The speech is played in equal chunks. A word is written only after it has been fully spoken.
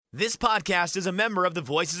This podcast is a member of the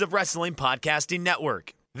Voices of Wrestling Podcasting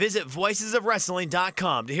Network. Visit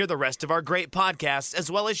voicesofwrestling.com to hear the rest of our great podcasts,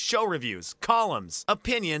 as well as show reviews, columns,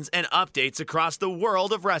 opinions, and updates across the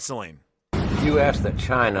world of wrestling. You asked that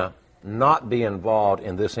China not be involved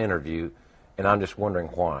in this interview, and I'm just wondering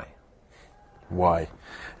why. Why?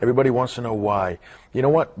 Everybody wants to know why. You know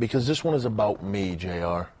what? Because this one is about me,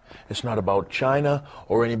 JR. It's not about China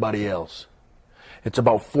or anybody else. It's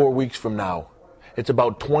about 4 weeks from now. It's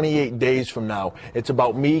about 28 days from now. It's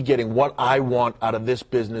about me getting what I want out of this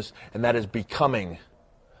business, and that is becoming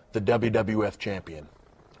the WWF champion.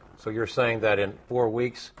 So you're saying that in 4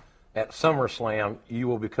 weeks at SummerSlam, you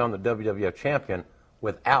will become the WWF champion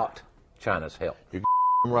without China's help? You're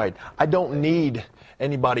right. I don't need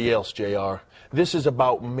anybody else, JR. This is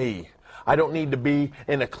about me. I don't need to be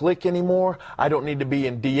in a clique anymore. I don't need to be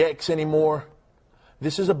in DX anymore.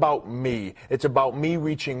 This is about me. It's about me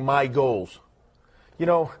reaching my goals. You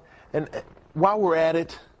know, and while we're at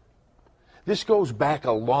it, this goes back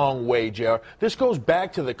a long way, JR. This goes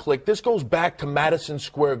back to the clique. This goes back to Madison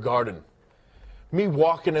Square Garden. Me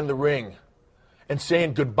walking in the ring and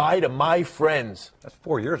saying goodbye to my friends. That's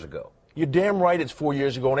 4 years ago. You're damn right it's 4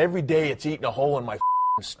 years ago, and every day it's eating a hole in my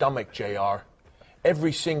stomach, JR.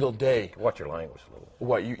 Every single day. Watch your language a little.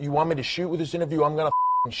 What, you want me to shoot with this interview? I'm going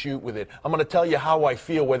to shoot with it. I'm going to tell you how I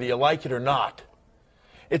feel, whether you like it or not.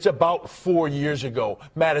 It's about 4 years ago,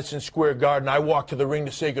 Madison Square Garden. I walked to the ring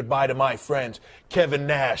to say goodbye to my friends, Kevin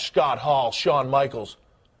Nash, Scott Hall, Shawn Michaels.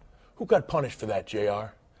 Who got punished for that,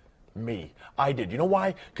 JR? Me. I did. You know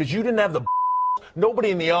why? Because you didn't have the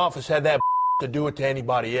Nobody in the office had that to do it to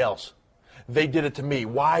anybody else. They did it to me.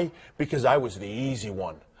 Why? Because I was the easy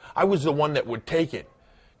one. I was the one that would take it.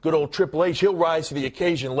 Good old Triple H, he'll rise to the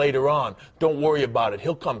occasion later on. Don't worry about it.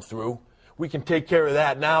 He'll come through. We can take care of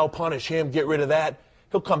that now, punish him, get rid of that.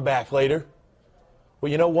 He'll come back later.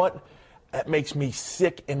 Well, you know what? That makes me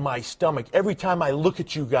sick in my stomach. Every time I look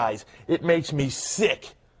at you guys, it makes me sick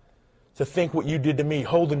to think what you did to me,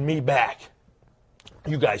 holding me back.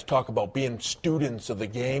 You guys talk about being students of the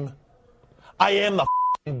game. I am the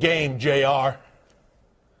game, JR.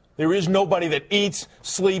 There is nobody that eats,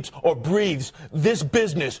 sleeps, or breathes this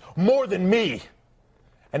business more than me.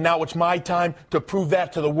 And now it's my time to prove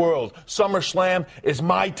that to the world. SummerSlam is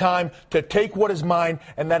my time to take what is mine,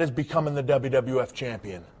 and that is becoming the WWF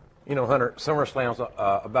champion. You know, Hunter, SummerSlam's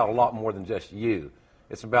about a lot more than just you.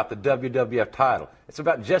 It's about the WWF title. It's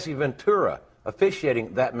about Jesse Ventura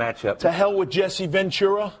officiating that matchup. To hell with Jesse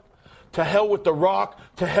Ventura. To hell with The Rock.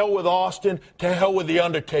 To hell with Austin. To hell with The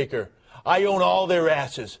Undertaker. I own all their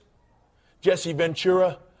asses. Jesse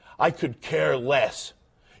Ventura, I could care less.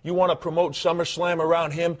 You want to promote SummerSlam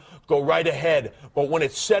around him? Go right ahead. But when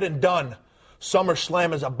it's said and done,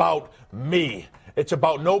 SummerSlam is about me. It's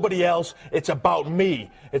about nobody else. It's about me.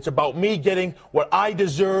 It's about me getting what I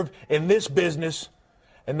deserve in this business,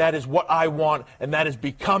 and that is what I want, and that is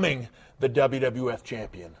becoming the WWF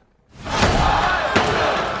champion.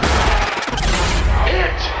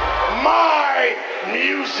 It's my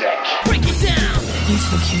music. Break it down.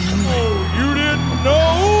 Oh, you didn't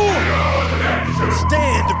know?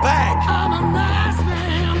 Stand back. I'm a nice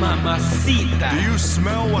man. Mamacita. Do you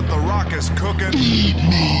smell what The Rock is cooking? Feed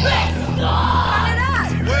me.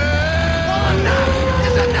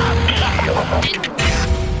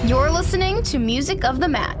 You're listening to Music of the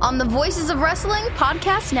Mat on the Voices of Wrestling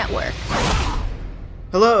Podcast Network.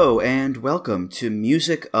 Hello, and welcome to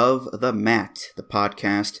Music of the Mat, the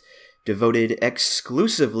podcast devoted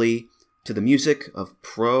exclusively to the music of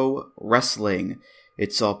pro wrestling.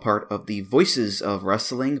 It's all part of the Voices of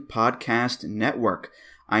Wrestling Podcast Network.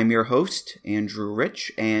 I'm your host, Andrew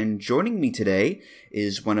Rich, and joining me today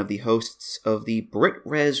is one of the hosts of the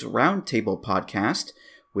BritRes Roundtable podcast,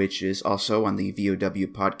 which is also on the VOW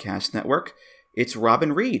Podcast Network. It's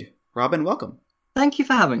Robin Reed. Robin, welcome. Thank you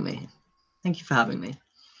for having me.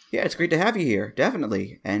 Yeah, it's great to have you here,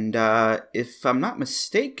 definitely. And if I'm not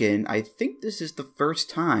mistaken, I think this is the first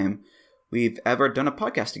time we've ever done a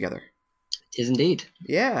podcast together. It is indeed.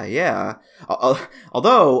 Yeah.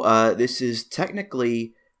 Although this is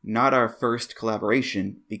technically not our first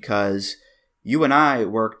collaboration, because you and I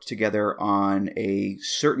worked together on a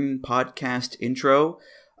certain podcast intro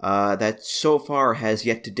that so far has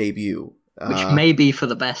yet to debut. Which may be for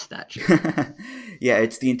the best, actually. Yeah,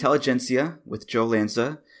 it's the Intelligentsia with Joe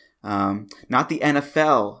Lanza. Not the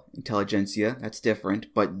NFL Intelligentsia, that's different,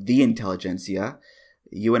 but the Intelligentsia.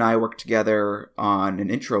 You and I worked together on an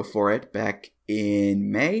intro for it back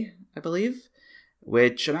in May, I believe,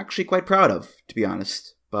 which I'm actually quite proud of, to be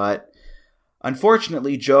honest. But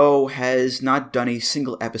Unfortunately, Joe has not done a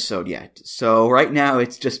single episode yet. So right now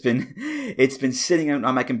it's been sitting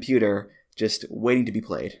on my computer just waiting to be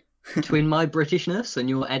played. Between my Britishness and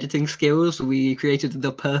your editing skills, we created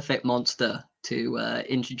the perfect monster to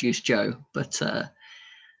introduce Joe. But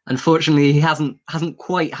unfortunately, he hasn't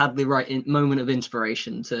quite had the right moment of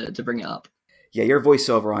inspiration to bring it up. Yeah, your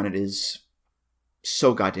voiceover on it is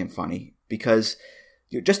so goddamn funny because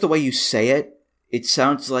just the way you say it, it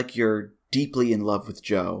sounds like you're deeply in love with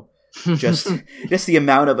Joe. Just the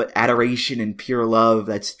amount of adoration and pure love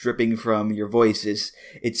that's dripping from your voice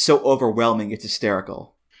it's so overwhelming. It's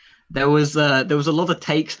hysterical. There was a lot of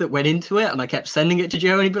takes that went into it, and I kept sending it to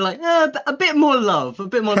Joe, and he'd be like, "A bit more love, a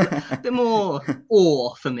bit more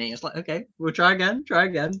awe for me." It's like, okay, we'll try again.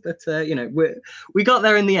 But we got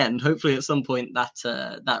there in the end. Hopefully, at some point,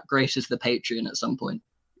 that graces the Patreon at some point.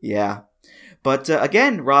 Yeah, but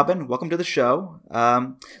again, Robin, welcome to the show.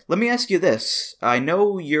 Let me ask you this: I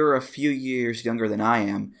know you're a few years younger than I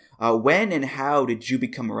am. When and how did you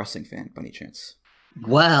become a wrestling fan, by any chance?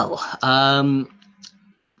 Well,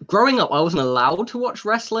 growing up, I wasn't allowed to watch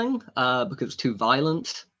wrestling because it was too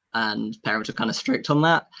violent, and parents were kind of strict on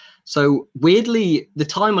that. So weirdly, the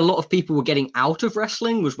time a lot of people were getting out of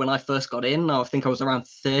wrestling was when I first got in. I think I was around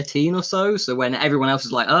 13 or so. So when everyone else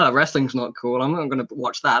is like, "Oh, wrestling's not cool, I'm not going to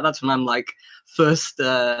watch that," that's when I'm like first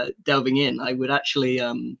delving in. I would actually,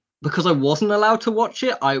 because I wasn't allowed to watch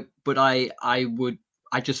it, I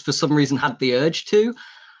just for some reason had the urge to.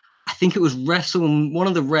 I think it was one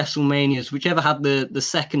of the WrestleManias, whichever had the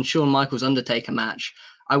second Shawn Michaels Undertaker match.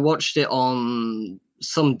 I watched it on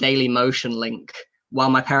some Daily Motion link while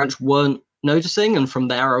my parents weren't noticing, and from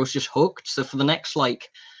there I was just hooked. So for the next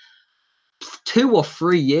 2 or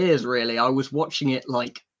 3 years, really, I was watching it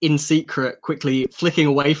in secret, quickly flicking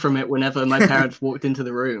away from it whenever my parents walked into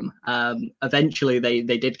the room. Eventually they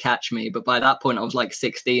did catch me, but by that point I was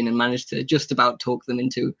 16 and managed to just about talk them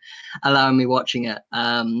into allowing me watching it.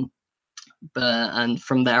 And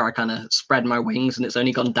from there I kind of spread my wings, and it's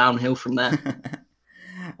only gone downhill from there.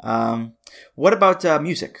 What about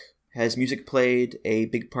music? Has music played a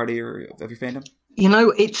big part of your fandom?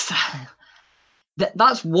 It's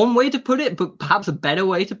that's one way to put it, but perhaps a better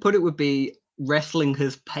way to put it would be wrestling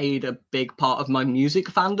has played a big part of my music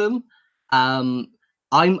fandom. I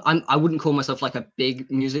wouldn't call myself a big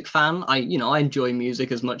music fan. I enjoy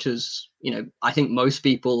music as much as, I think most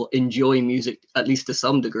people enjoy music, at least to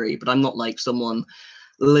some degree, but I'm not like someone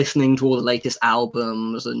listening to all the latest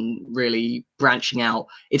albums and really branching out.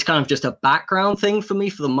 It's kind of just a background thing for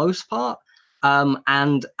me for the most part.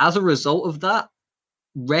 And as a result of that,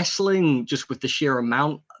 wrestling, just with the sheer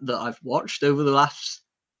amount that I've watched over the last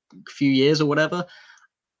few years or whatever,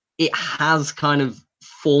 it has kind of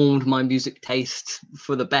formed my music taste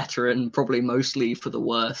for the better and probably mostly for the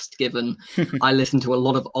worst, given I listen to a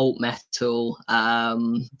lot of alt metal, a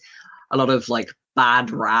lot of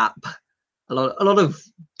bad rap, a lot of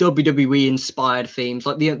WWE inspired themes.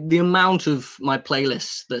 The amount of my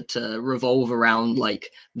playlists that revolve around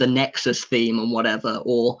the Nexus theme and whatever,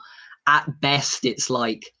 or at best it's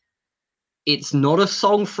not a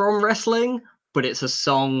song from wrestling, but it's a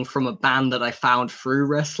song from a band that I found through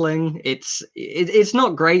wrestling. It's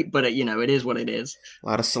not great, but it is what it is. A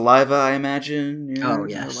lot of saliva, I imagine. Oh,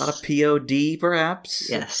 yes. A lot of POD, perhaps.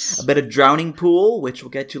 Yes. A bit of Drowning Pool, which we'll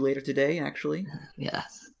get to later today, actually. Yeah.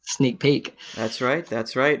 Sneak peek. That's right.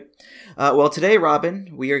 Well, today, Robin,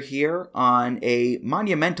 we are here on a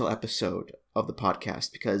monumental episode of the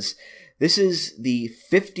podcast because this is the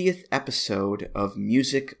 50th episode of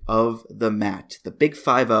Music of the Mat, the Big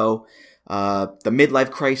 5-0. The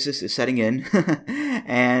midlife crisis is setting in,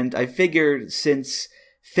 and I figured since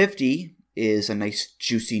 50 is a nice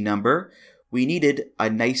juicy number, we needed a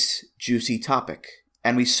nice juicy topic.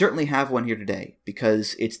 And we certainly have one here today,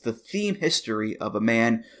 because it's the theme history of a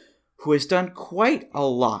man who has done quite a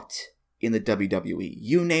lot in the WWE.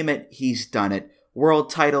 You name it, he's done it. World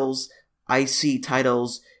titles, IC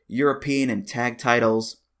titles, European and tag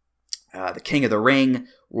titles, the King of the Ring,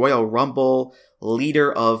 Royal Rumble,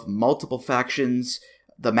 leader of multiple factions,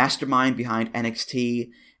 the mastermind behind NXT,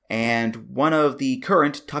 and one of the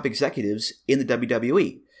current top executives in the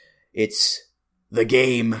WWE. It's The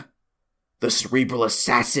Game, the cerebral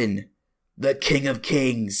assassin, the King of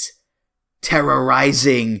Kings,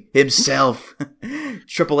 terrorizing himself,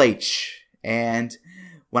 Triple H. And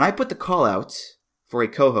when I put the call out for a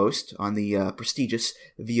co-host on the prestigious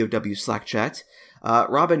VOW Slack chat,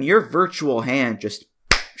 Robin, your virtual hand just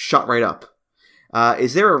shot right up.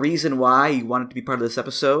 Is there a reason why you wanted to be part of this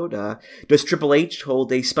episode? Does Triple H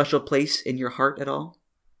hold a special place in your heart at all?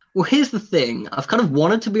 Well, here's the thing. I've kind of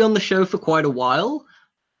wanted to be on the show for quite a while,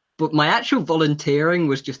 But my actual volunteering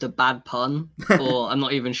was just a bad pun, or I'm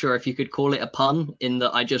not even sure if you could call it a pun, in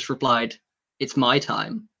that I just replied, "It's my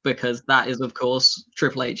time," because that is, of course,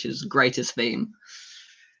 Triple H's greatest theme.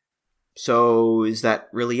 So is that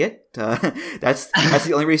really it? That's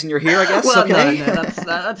the only reason you're here, I guess? Well, okay. no,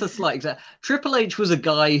 that's a slight example. Triple H was a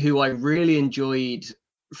guy who I really enjoyed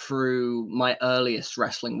through my earliest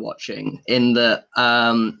wrestling watching, in that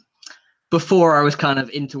before I was kind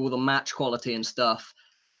of into all the match quality and stuff.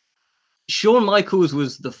 Shawn Michaels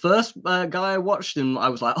was the first guy I watched, and I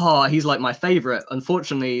was like, oh, he's like my favorite.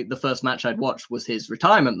 Unfortunately, the first match I'd watched was his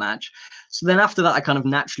retirement match. So then after that, I kind of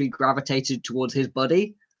naturally gravitated towards his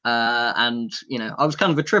buddy. And, you know, I was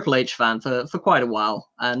kind of a Triple H fan for quite a while.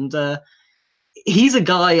 And he's a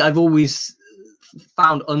guy I've always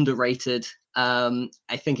found underrated. I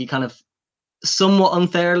think he kind of somewhat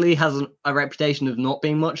unfairly has a reputation of not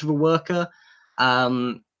being much of a worker.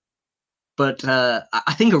 But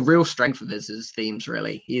I think a real strength of his is his themes,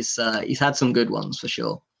 really. He's had some good ones for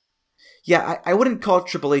sure. Yeah, I wouldn't call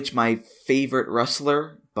Triple H my favorite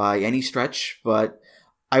wrestler by any stretch, but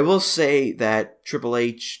I will say that Triple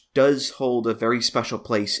H does hold a very special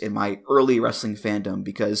place in my early wrestling fandom,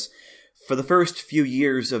 because for the first few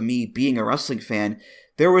years of me being a wrestling fan,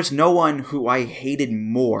 there was no one who I hated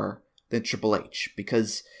more than Triple H,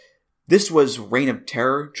 because this was Reign of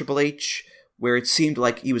Terror Triple H, where it seemed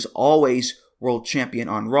like he was always world champion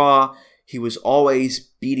on Raw. He was always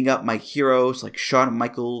beating up my heroes like Shawn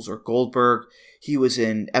Michaels or Goldberg. He was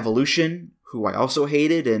in Evolution, who I also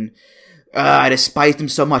hated, and I despised him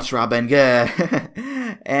so much, Robin. Yeah.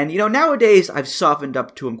 And, you know, nowadays I've softened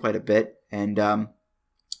up to him quite a bit. And,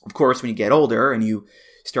 of course, when you get older and you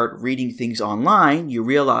start reading things online, you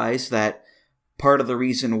realize that part of the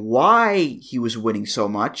reason why he was winning so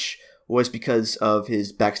much was because of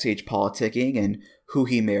his backstage politicking and who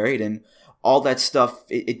he married and all that stuff.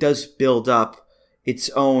 It does build up its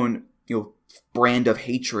own, you know, brand of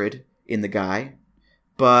hatred in the guy.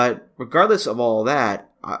 But regardless of all that,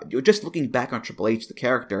 just looking back on Triple H, the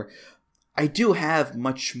character, I do have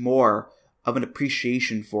much more of an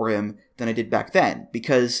appreciation for him than I did back then,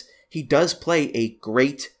 because he does play a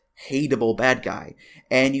great, hateable bad guy.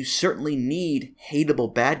 And you certainly need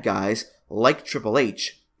hateable bad guys like Triple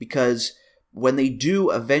H, because when they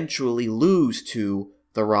do eventually lose to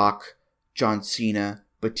The Rock, John Cena,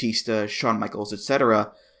 Batista, Shawn Michaels,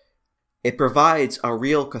 etc., it provides a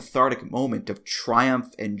real cathartic moment of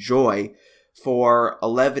triumph and joy for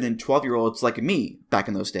 11 and 12-year-olds like me back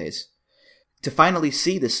in those days. To finally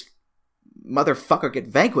see this motherfucker get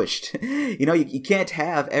vanquished. You know, you can't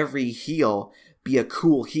have every heel be a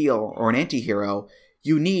cool heel or an anti-hero.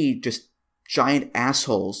 You need just giant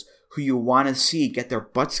assholes who you want to see get their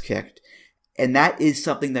butts kicked. And that is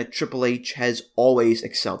something that Triple H has always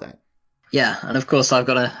excelled at. Yeah, and of course I've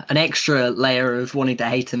got an extra layer of wanting to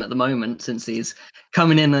hate him at the moment, since he's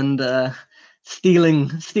coming in and stealing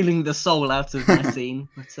the soul out of my scene.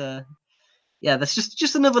 But yeah, that's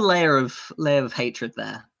just another layer of hatred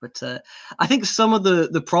there. But I think some of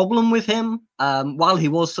the problem with him, while he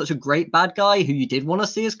was such a great bad guy who you did want to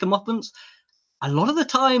see his comeuppance, a lot of the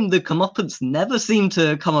time the comeuppance never seemed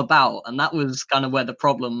to come about, and that was kind of where the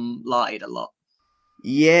problem lied a lot.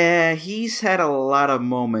 Yeah, he's had a lot of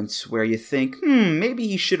moments where you think, maybe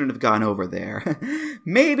he shouldn't have gone over there.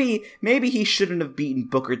 maybe he shouldn't have beaten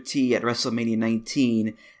Booker T at WrestleMania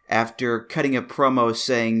 19 after cutting a promo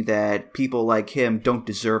saying that people like him don't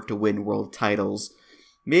deserve to win world titles.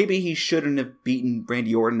 Maybe he shouldn't have beaten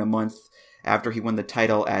Randy Orton a month after he won the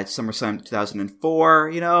title at SummerSlam 2004,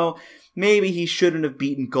 you know. Maybe he shouldn't have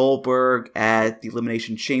beaten Goldberg at the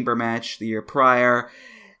Elimination Chamber match the year prior.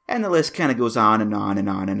 And the list kind of goes on and on and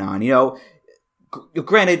on and on. You know,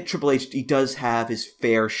 granted, Triple H, he does have his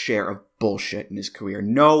fair share of bullshit in his career.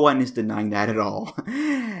 No one is denying that at all.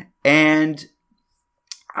 And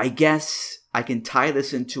I guess I can tie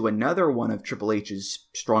this into another one of Triple H's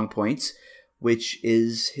strong points, which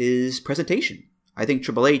is his presentation. I think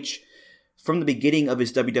Triple H, from the beginning of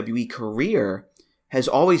his WWE career, has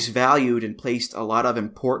always valued and placed a lot of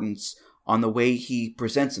importance on the way he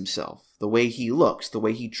presents himself, the way he looks, the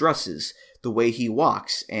way he dresses, the way he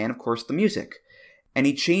walks, and of course the music. And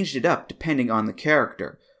he changed it up depending on the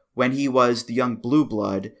character. When he was the young blue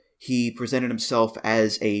blood, he presented himself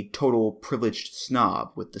as a total privileged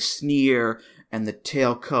snob with the sneer and the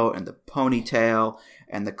tailcoat and the ponytail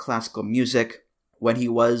and the classical music. When he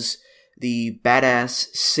was the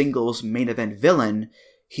badass singles main event villain,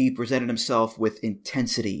 he presented himself with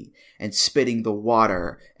intensity and spitting the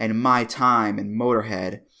water and My Time and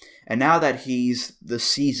Motorhead. And now that he's the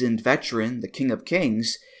seasoned veteran, the King of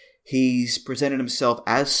Kings, he's presented himself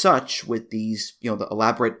as such with these, the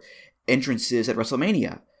elaborate entrances at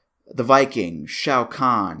WrestleMania. The Viking, Shao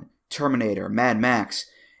Kahn, Terminator, Mad Max,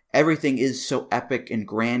 everything is so epic and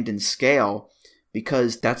grand in scale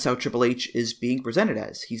because that's how Triple H is being presented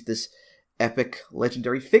as. He's this epic,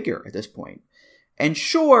 legendary figure at this point. And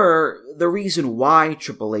sure, the reason why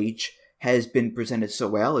Triple H has been presented so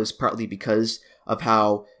well is partly because of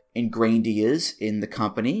how ingrained he is in the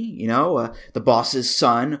company. The boss's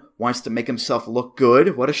son wants to make himself look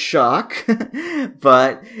good. What a shock.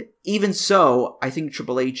 But even so, I think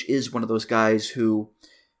Triple H is one of those guys who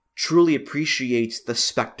truly appreciates the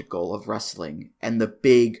spectacle of wrestling and the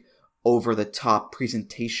big, over-the-top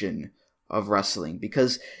presentation of wrestling,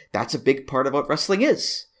 because that's a big part of what wrestling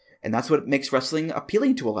is. And that's what makes wrestling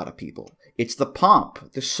appealing to a lot of people. It's the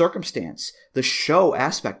pomp, the circumstance, the show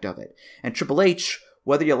aspect of it. And Triple H,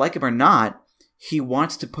 whether you like him or not, he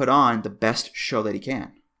wants to put on the best show that he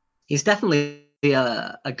can. He's definitely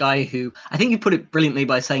a guy who, I think you put it brilliantly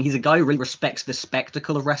by saying he's a guy who really respects the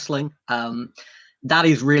spectacle of wrestling. That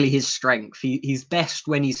is really his strength. He's best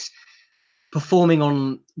when he's performing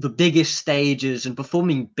on the biggest stages and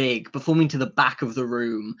performing big, performing to the back of the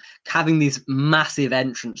room, having these massive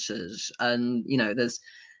entrances. And, there's,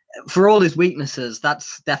 for all his weaknesses,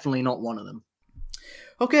 that's definitely not one of them.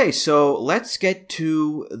 Okay, so let's get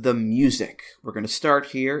to the music. We're going to start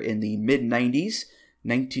here in the mid-90s,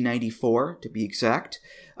 1994 to be exact.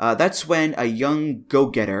 That's when a young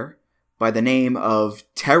go-getter by the name of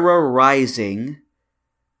Terra Rising,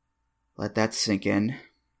 let that sink in,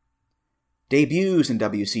 debuts in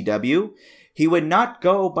WCW. He would not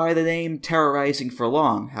go by the name Terra Rising for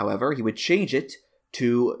long, however. He would change it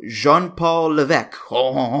to Jean-Paul Levesque.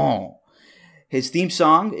 His theme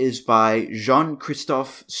song is by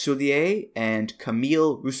Jean-Christophe Soulier and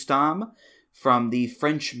Camille Roustam from the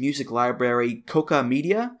French music library Coca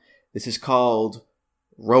Media. This is called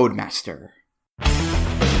Roadmaster.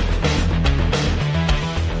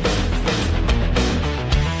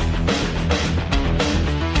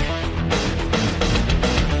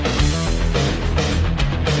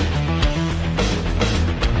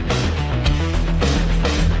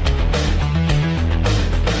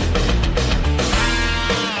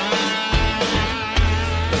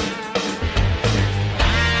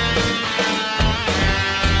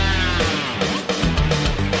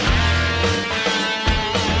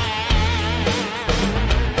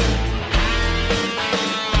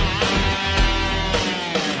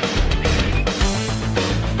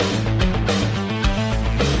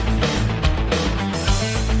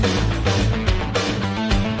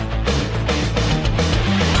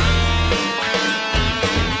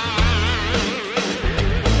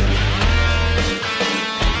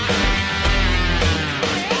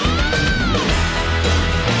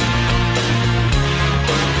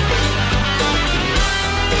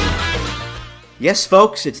 Yes,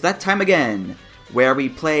 folks, it's that time again, where we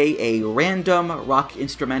play a random rock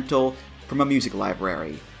instrumental from a music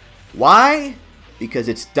library. Why? Because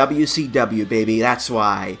it's WCW, baby, that's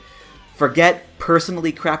why. Forget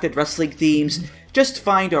personally crafted wrestling themes, just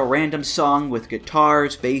find a random song with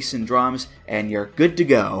guitars, bass, and drums, and you're good to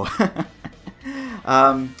go.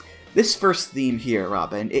 This first theme here,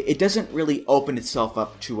 Robin, it doesn't really open itself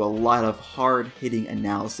up to a lot of hard-hitting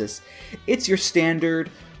analysis. It's your standard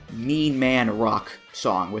Mean Man rock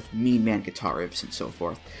song with Mean Man guitar riffs and so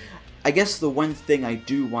forth. I guess the one thing I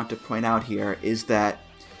do want to point out here is that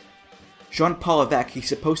Jean-Paul Levesque, he's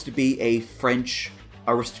supposed to be a French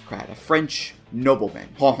aristocrat, a French nobleman.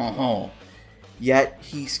 Yet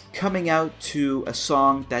he's coming out to a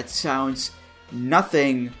song that sounds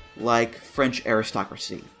nothing like French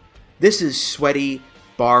aristocracy. This is sweaty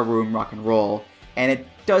barroom rock and roll, and it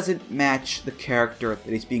doesn't match the character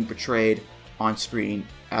that is being portrayed on screen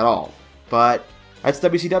at all. But that's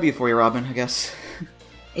WCW for you, Robin, I guess.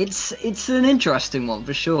 It's an interesting one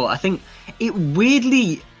for sure. I think it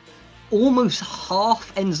weirdly almost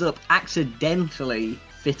half ends up accidentally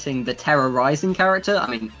fitting the Terra Rising character. I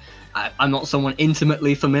mean, I'm not someone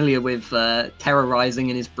intimately familiar with Terra Rising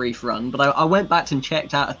in his brief run, but I went back and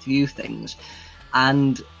checked out a few things,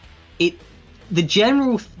 and the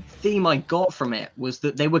general theme I got from it was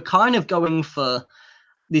that they were kind of going for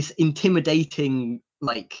this intimidating,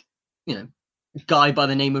 guy by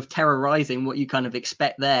the name of Terra Rising, what you kind of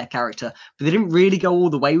expect their character, but they didn't really go all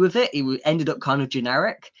the way with it. It ended up kind of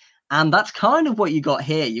generic, and that's kind of what you got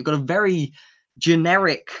here. You've got a very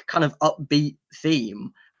generic kind of upbeat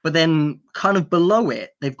theme, but then kind of below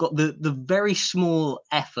it, they've got the very small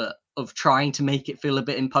effort of trying to make it feel a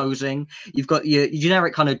bit imposing. You've got your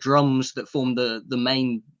generic kind of drums that form the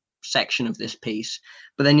main section of this piece,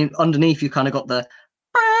 but then underneath you kind of got the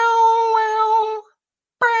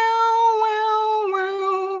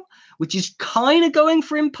which is kind of going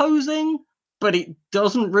for imposing, but it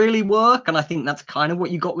doesn't really work. And I think that's kind of what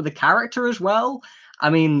you got with the character as well. I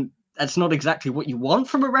mean, that's not exactly what you want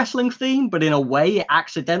from a wrestling theme, but in a way it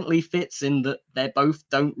accidentally fits in that they both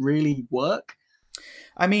don't really work.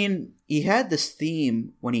 I mean, he had this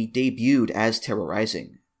theme when he debuted as Terror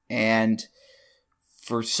Rising, and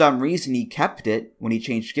for some reason he kept it when he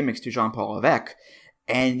changed gimmicks to Jean-Paul Levesque.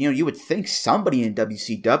 And, you would think somebody in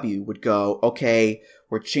WCW would go, okay,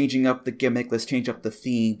 we're changing up the gimmick, let's change up the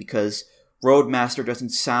theme, because Roadmaster doesn't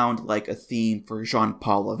sound like a theme for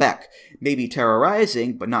Jean-Paul Levesque. Maybe Terror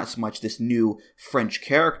Rising, but not so much this new French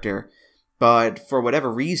character. But for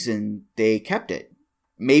whatever reason, they kept it.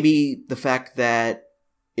 Maybe the fact that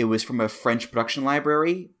it was from a French production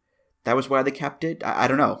library, that was why they kept it? I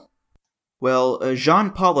don't know. Well,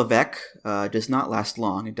 Jean-Paul Levesque does not last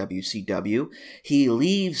long in WCW. He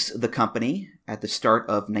leaves the company at the start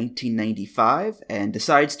of 1995 and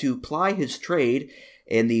decides to ply his trade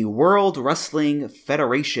in the World Wrestling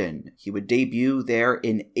Federation. He would debut there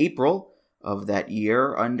in April of that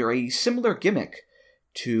year under a similar gimmick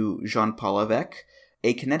to Jean-Paul Levesque,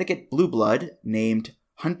 a Connecticut blue blood named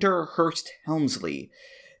Hunter Hearst Helmsley.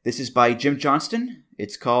 This is by Jim Johnston.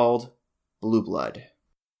 It's called Blue Blood.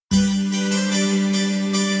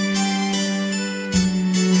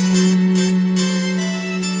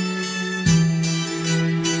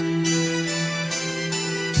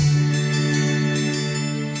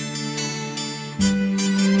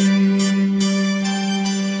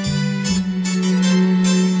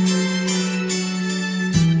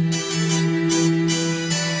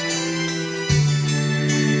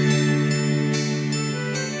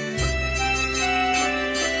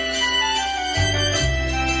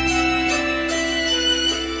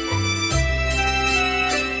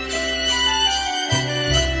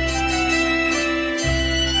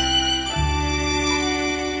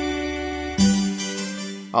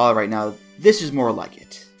 Alright, now, this is more like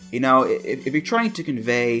it. If you're trying to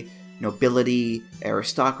convey nobility,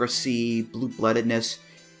 aristocracy, blue-bloodedness,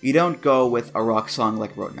 you don't go with a rock song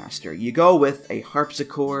like Roadmaster. You go with a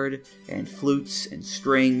harpsichord and flutes and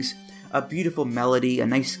strings, a beautiful melody, a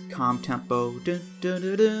nice calm tempo.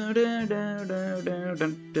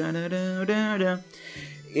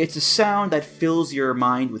 It's a sound that fills your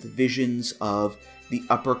mind with visions of the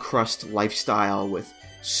upper crust lifestyle with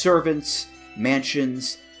servants,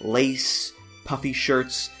 mansions, lace, puffy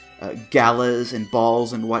shirts, galas and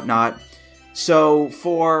balls and whatnot. So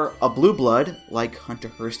for a blue blood like Hunter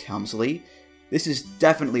Hearst Helmsley, this is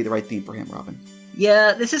definitely the right theme for him, Robin.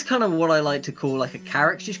 Yeah, this is kind of what I like to call like a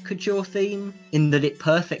caricature theme, in that it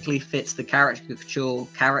perfectly fits the caricature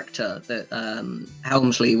character that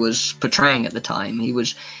Helmsley was portraying at the time. He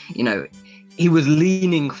was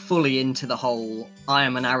leaning fully into the whole I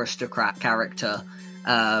am an aristocrat character.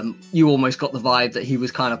 You almost got the vibe that he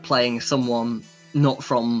was kind of playing someone not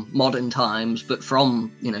from modern times, but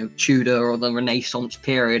from, Tudor or the Renaissance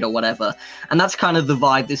period or whatever. And that's kind of the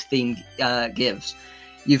vibe this theme gives.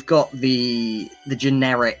 You've got the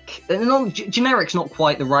generic... generic's not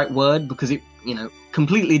quite the right word, because it,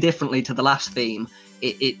 completely differently to the last theme,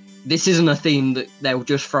 this isn't a theme that they'll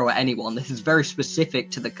just throw at anyone. This is very specific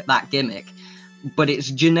to that gimmick. But it's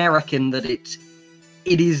generic in that it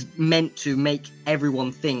is meant to make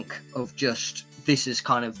everyone think of just, this is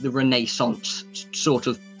kind of the Renaissance sort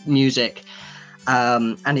of music.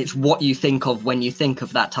 And it's what you think of when you think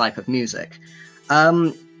of that type of music.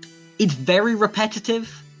 It's very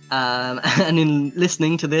repetitive. And in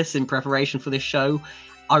listening to this in preparation for this show,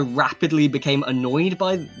 I rapidly became annoyed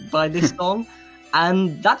by this song.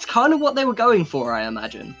 And that's kind of what they were going for, I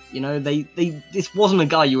imagine. This wasn't a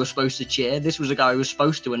guy you were supposed to cheer. This was a guy who was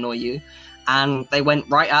supposed to annoy you. And they went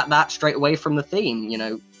right at that straight away from the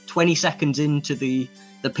theme. 20 seconds into the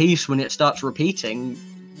piece, when it starts repeating,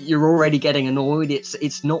 you're already getting annoyed.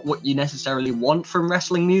 It's not what you necessarily want from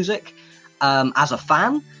wrestling music as a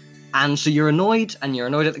fan. And so you're annoyed, and you're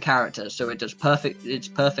annoyed at the character. So it does its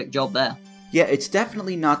perfect job there. Yeah, it's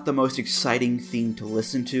definitely not the most exciting theme to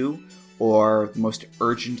listen to, or the most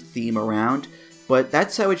urgent theme around, but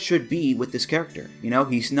that's how it should be with this character.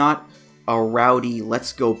 He's not a rowdy,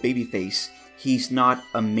 let's go babyface. He's not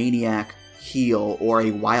a maniac heel or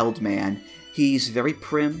a wild man. He's very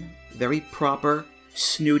prim, very proper,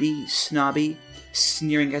 snooty, snobby,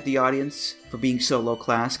 sneering at the audience for being so low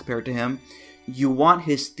class compared to him. You want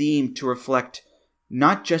his theme to reflect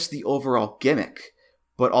not just the overall gimmick,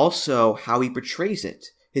 but also how he portrays it,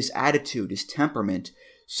 his attitude, his temperament,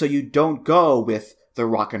 so you don't go with the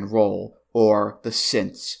rock and roll, or the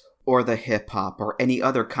synths, or the hip-hop, or any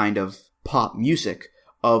other kind of pop music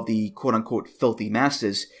of the quote-unquote filthy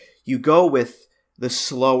masses. You go with the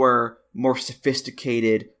slower, more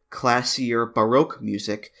sophisticated, classier Baroque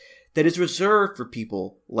music that is reserved for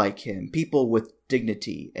people like him, people with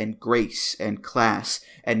dignity and grace and class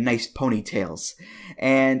and nice ponytails.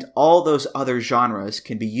 And all those other genres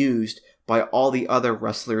can be used by all the other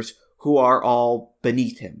wrestlers who are all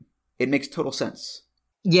beneath him. It makes total sense.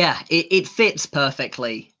 Yeah, it fits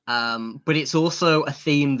perfectly. But it's also a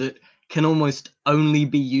theme that can almost only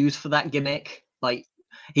be used for that gimmick. Like,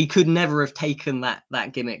 he could never have taken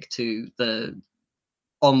that gimmick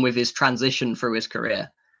on with his transition through his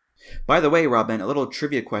career. By the way, Robin, a little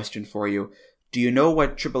trivia question for you. Do you know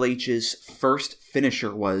what Triple H's first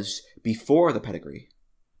finisher was before the pedigree?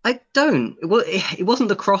 I don't. Well, it wasn't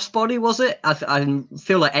the crossbody, was it? I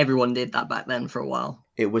feel like everyone did that back then for a while.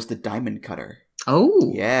 It was the Diamond Cutter.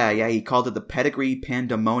 Oh. Yeah, he called it the Pedigree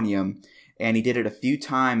Pandemonium, and he did it a few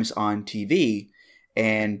times on TV,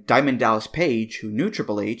 and Diamond Dallas Page, who knew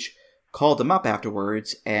Triple H, called him up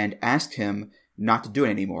afterwards and asked him not to do it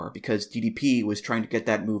anymore because DDP was trying to get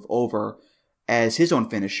that move over as his own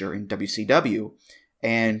finisher in WCW,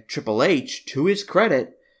 and Triple H, to his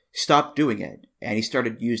credit, stopped doing it, and he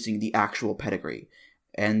started using the actual pedigree.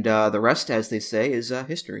 And the rest, as they say, is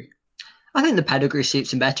history. I think the pedigree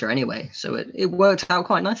suits him better anyway, so it worked out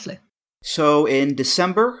quite nicely. So in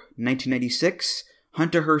December 1996,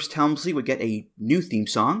 Hunter Hearst Helmsley would get a new theme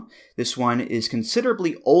song. This one is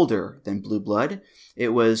considerably older than Blue Blood. It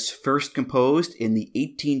was first composed in the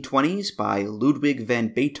 1820s by Ludwig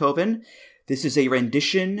van Beethoven. This is a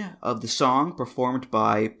rendition of the song performed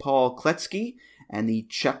by Paul Kletsky and the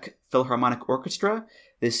Czech Philharmonic Orchestra.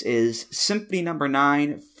 This is Symphony No.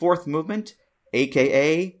 9, 4th movement,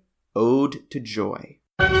 aka Ode to Joy.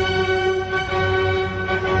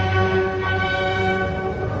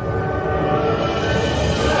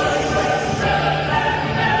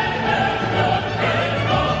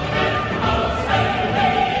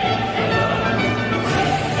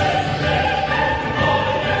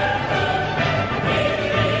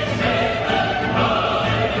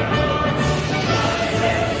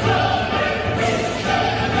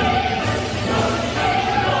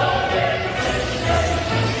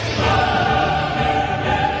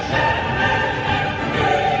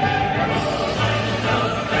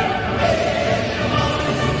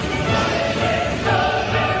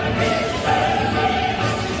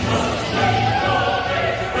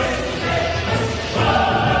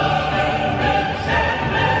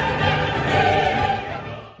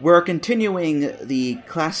 We're continuing the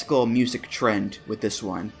classical music trend with this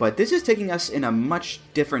one, but this is taking us in a much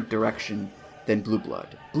different direction than Blue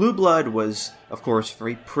Blood. Blue Blood was, of course,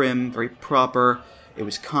 very prim, very proper. It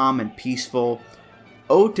was calm and peaceful.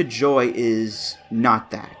 Ode to Joy is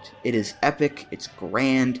not that. It is epic, it's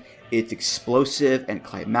grand, it's explosive and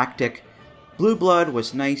climactic. Blue Blood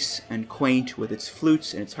was nice and quaint with its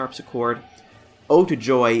flutes and its harpsichord. Ode to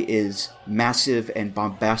Joy is massive and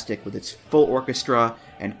bombastic with its full orchestra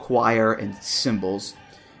and choir and cymbals.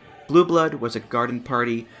 Blue Blood was a garden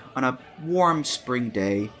party on a warm spring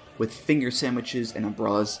day with finger sandwiches and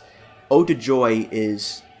umbrellas. Ode to Joy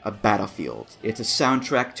is a battlefield. It's a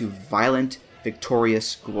soundtrack to violent,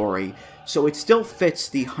 victorious glory. So it still fits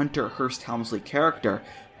the Hunter Hearst Helmsley character,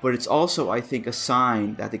 but it's also, I think, a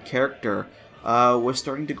sign that the character was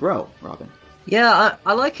starting to grow, Robin. Yeah,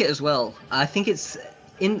 I like it as well. I think it's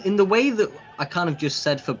in the way that I kind of just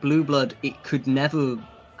said for Blue Blood, it could never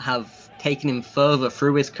have taken him further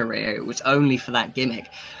through his career. It was only for that gimmick.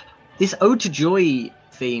 This Ode to Joy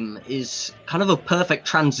theme is kind of a perfect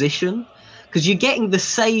transition because you're getting the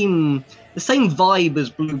same vibe as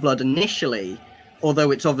Blue Blood initially,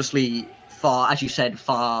 although it's obviously far, as you said,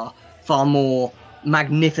 far more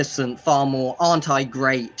magnificent, far more aren't I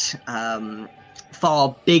great,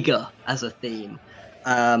 far bigger as a theme.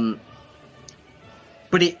 But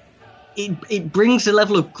it brings a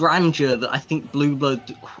level of grandeur that I think Blue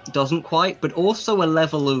Blood doesn't quite, but also a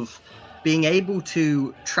level of being able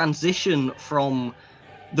to transition from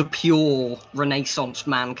the pure Renaissance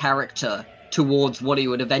man character towards what he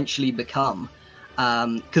would eventually become.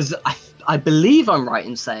 Because I believe I'm right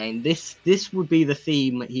in saying this would be the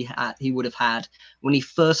theme he would have had when he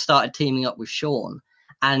first started teaming up with Shawn.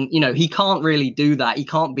 And, you know, he can't really do that. He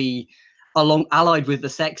can't be allied with the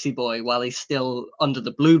sexy boy while he's still under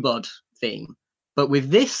the Blue Blood theme. But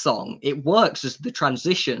with this song, it works as the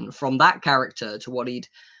transition from that character to what he'd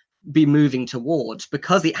be moving towards,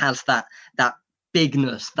 because it has that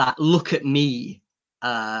bigness, that look at me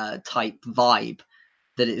type vibe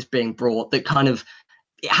that is being brought, that kind of,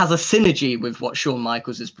 it has a synergy with what Shawn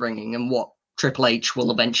Michaels is bringing and what Triple H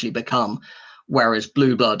will eventually become, whereas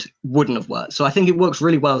Blue Blood wouldn't have worked. So I think it works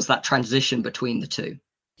really well as that transition between the two.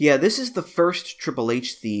 Yeah, this is the first Triple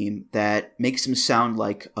H theme that makes him sound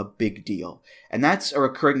like a big deal. And that's a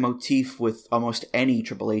recurring motif with almost any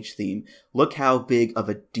Triple H theme. Look how big of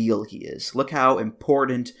a deal he is. Look how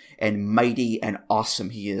important and mighty and awesome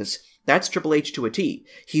he is. That's Triple H to a T.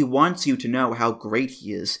 He wants you to know how great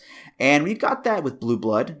he is. And we've got that with Blue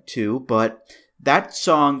Blood, too, but that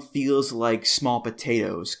song feels like small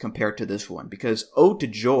potatoes compared to this one, because Ode to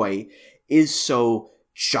Joy is so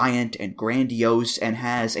giant and grandiose and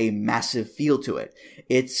has a massive feel to it.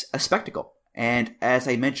 It's a spectacle. And as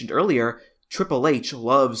I mentioned earlier, Triple H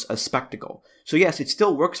loves a spectacle. So yes, it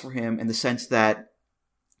still works for him in the sense that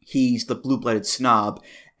he's the blue-blooded snob,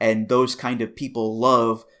 and those kind of people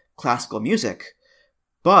love classical music.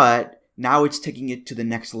 But now it's taking it to the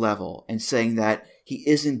next level and saying that he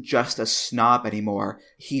isn't just a snob anymore.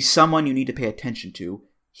 He's someone you need to pay attention to.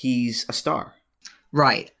 He's a star.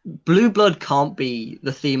 Right. Blue Blood can't be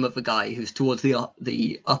the theme of a guy who's towards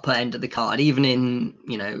the upper end of the card, even in,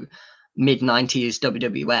 mid-90s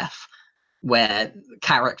WWF, where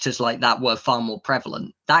characters like that were far more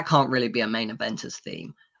prevalent. That can't really be a main eventer's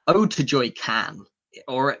theme. Ode to Joy can,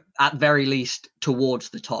 or at very least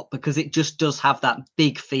towards the top, because it just does have that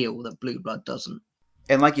big feel that Blue Blood doesn't.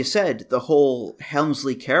 And like you said, the whole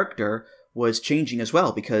Helmsley character was changing as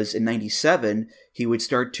well, because in 97, he would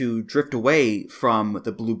start to drift away from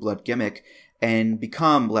the Blue Blood gimmick and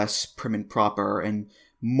become less prim and proper and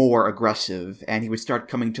more aggressive. And he would start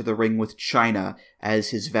coming to the ring with Chyna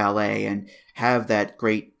as his valet and have that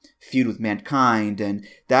great feud with Mankind. And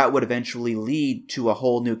that would eventually lead to a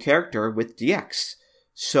whole new character with DX.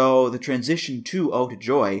 So the transition to Ode to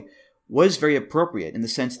Joy was very appropriate in the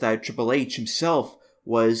sense that Triple H himself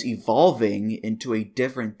was evolving into a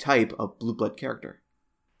different type of Blue Blood character.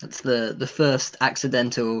 That's the first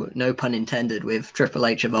accidental, no pun intended, with Triple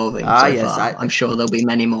H evolving yes, far. I'm sure there'll be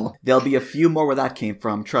many more. There'll be a few more where that came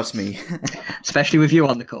from, trust me. Especially with you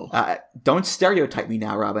on the call. Don't stereotype me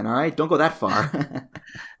now, Robin, all right? Don't go that far.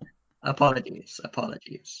 Apologies.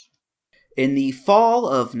 In the fall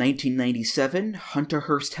of 1997, Hunter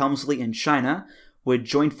Hearst Helmsley and Chyna would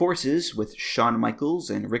join forces with Shawn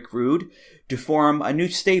Michaels and Rick Rude to form a new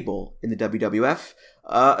stable in the WWF,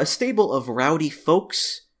 a stable of rowdy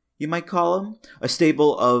folks, you might call them, a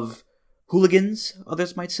stable of hooligans,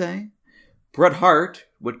 others might say. Bret Hart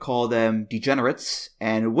would call them degenerates,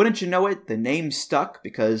 and wouldn't you know it, the name stuck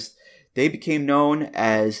because they became known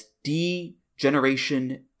as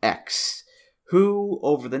D-Generation X, who,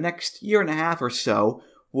 over the next year and a half or so,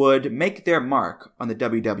 would make their mark on the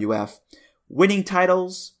WWF, winning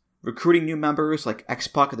titles, recruiting new members like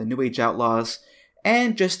X-Pac and the New Age Outlaws,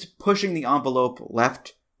 and just pushing the envelope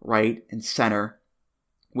left, right, and center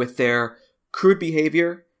with their crude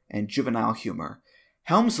behavior and juvenile humor.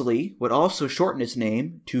 Helmsley would also shorten his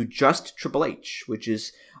name to just Triple H, which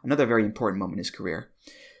is another very important moment in his career.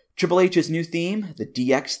 Triple H's new theme, the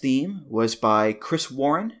DX theme, was by Chris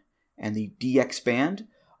Warren and the DX Band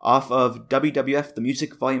off of WWF The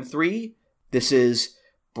Music Volume 3. This is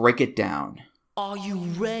Break It Down. Are you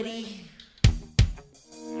ready?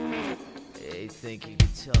 You think you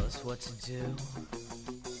could tell us what to do?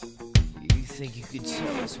 You think you could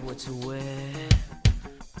tell us what to wear?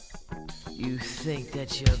 You think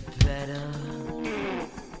that you're better?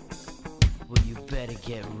 Well, you better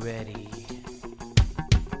get ready.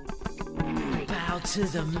 Bow to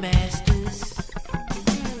the masters.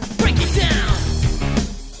 Break it down!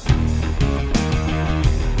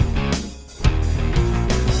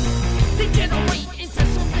 Degenerate into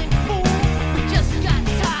something fool. We just got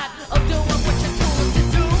tired of doing what you told us to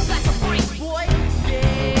do. That's a break, boy.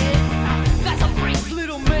 Yeah, that's a break,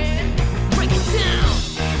 little man. Break it down.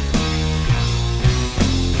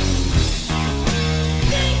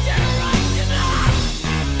 Degeneration. Degeneration.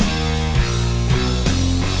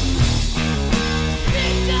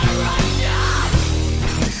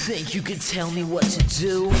 You think you can tell me what to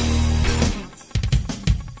do?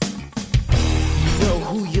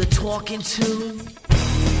 Who you're talking to?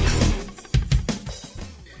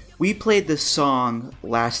 We played this song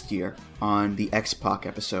last year on the X-Pac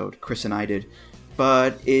episode, Chris and I did,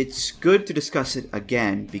 but it's good to discuss it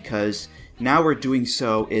again because now we're doing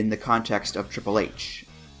so in the context of Triple H.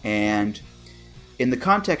 And in the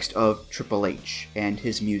context of Triple H and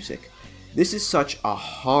his music, this is such a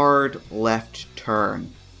hard left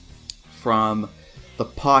turn from the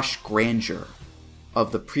posh grandeur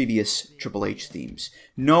of the previous Triple H themes.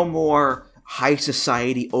 No more high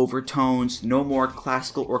society overtones, no more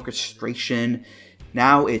classical orchestration.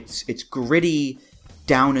 Now it's gritty,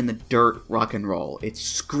 down in the dirt rock and roll. It's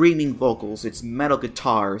screaming vocals, it's metal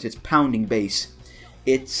guitars, it's pounding bass.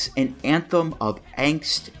 It's an anthem of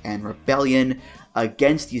angst and rebellion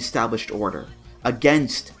against the established order,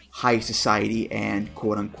 against high society and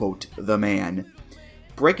quote-unquote the man.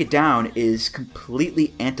 Break It Down is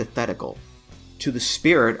completely antithetical to the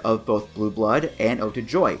spirit of both Blue Blood and Ode to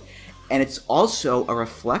Joy, and it's also a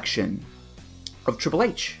reflection of Triple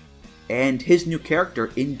H and his new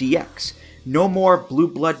character in DX. No more Blue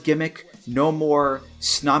Blood gimmick, no more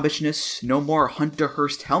snobbishness, no more Hunter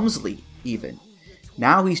Hearst Helmsley even.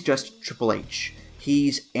 Now he's just Triple H.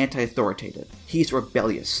 He's anti-authoritative. He's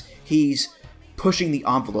rebellious. He's pushing the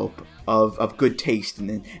envelope of good taste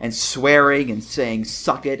and swearing and saying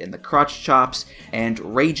suck it and the crotch chops and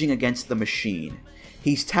raging against the machine.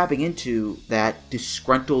 He's tapping into that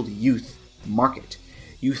disgruntled youth market.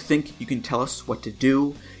 You think you can tell us what to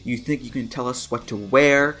do? You think you can tell us what to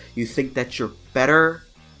wear? You think that you're better?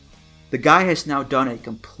 The guy has now done a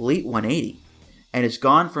complete 180 and has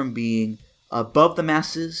gone from being above the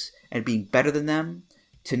masses and being better than them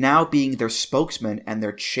to now being their spokesman and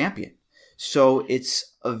their champion. So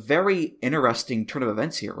it's a very interesting turn of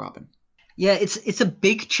events here, Robin. Yeah, it's a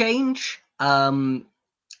big change, and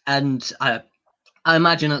I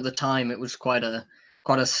imagine at the time it was quite a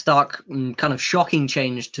stark and kind of shocking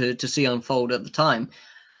change to see unfold at the time.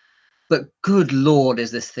 But good Lord, is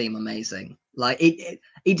this theme amazing! Like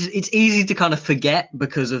it's easy to kind of forget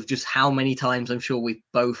because of just how many times I'm sure we've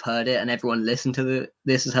both heard it and everyone listened to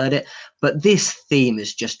this has heard it. But this theme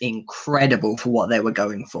is just incredible for what they were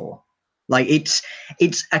going for. Like it's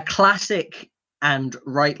a classic, and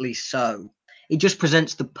rightly so. It just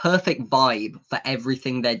presents the perfect vibe for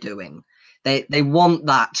everything they're doing. They want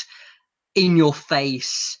that in your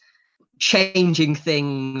face, changing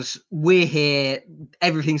things. We're here.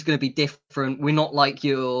 Everything's going to be different. We're not like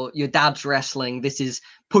your dad's wrestling. This is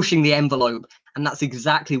pushing the envelope. And that's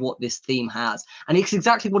exactly what this theme has. And it's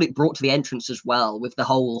exactly what it brought to the entrance as well, with the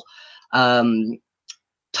whole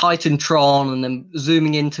Titantron and then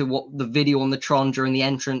zooming into what the video on the Tron during the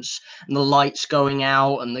entrance and the lights going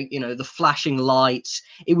out and the flashing lights.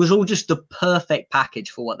 It was all just the perfect package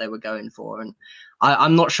for what they were going for. And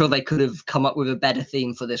I'm not sure they could have come up with a better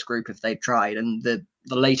theme for this group if they'd tried. And the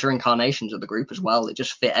later incarnations of the group as well, it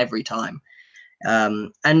just fit every time.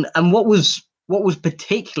 And what was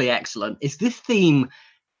particularly excellent is this theme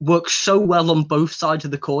works so well on both sides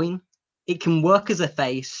of the coin. It can work as a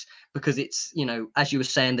face because it's, as you were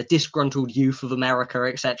saying, the disgruntled youth of America,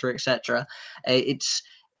 etc., etc. It's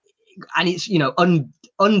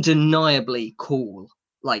undeniably cool.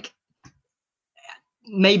 Like,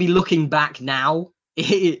 maybe looking back now,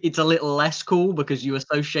 it's a little less cool because you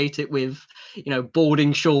associate it with,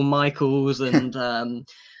 balding Shawn Michaels and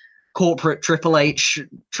corporate Triple H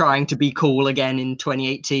trying to be cool again in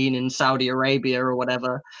 2018 in Saudi Arabia or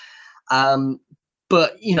whatever.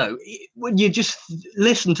 But, when you just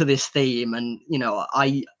listen to this theme and,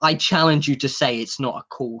 I challenge you to say it's not a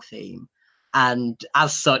cool theme. And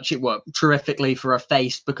as such, it worked terrifically for a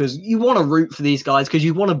face because you want to root for these guys because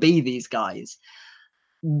you want to be these guys.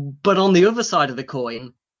 But on the other side of the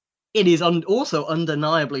coin, it is also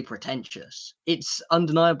undeniably pretentious. It's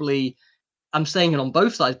undeniably, I'm saying it on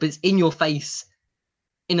both sides, but it's in your face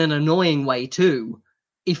in an annoying way too.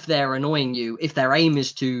 If they're annoying you, if their aim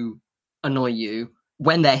is to annoy you,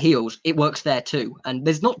 when they're heels, it works there too. And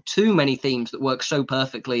there's not too many themes that work so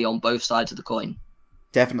perfectly on both sides of the coin.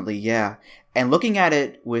 Definitely, yeah. And looking at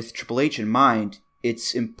it with Triple H in mind,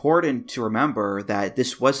 it's important to remember that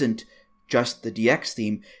this wasn't just the DX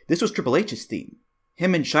theme. This was Triple H's theme.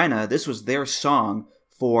 Him and Chyna, this was their song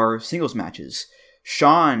for singles matches.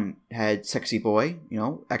 Shawn had Sexy Boy,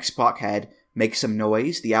 X-Pac had Make Some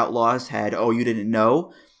Noise. The Outlaws had Oh You Didn't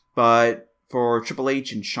Know. But for Triple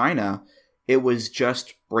H and Chyna, it was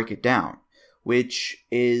just Break It Down, which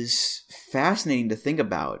is fascinating to think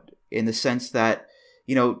about in the sense that,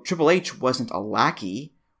 Triple H wasn't a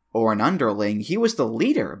lackey or an underling. He was the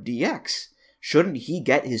leader of DX. Shouldn't he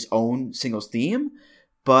get his own singles theme?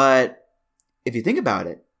 But if you think about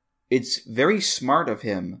it, it's very smart of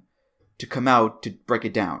him to come out to Break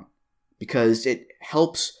It Down because it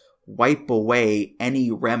helps wipe away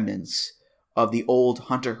any remnants of the old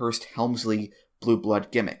Hunter Hearst Helmsley Blue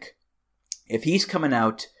Blood gimmick. If he's coming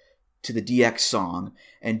out to the DX song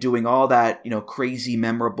and doing all that, crazy,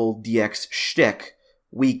 memorable DX shtick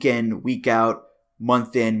week in, week out,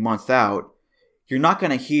 month in, month out, you're not going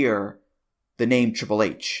to hear the name Triple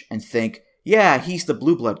H and think, yeah, he's the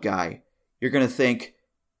Blue Blood guy. You're going to think,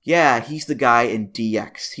 yeah, he's the guy in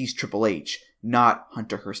DX. He's Triple H, not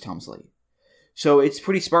Hunter Hearst Helmsley. So it's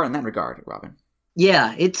pretty smart in that regard, Robin.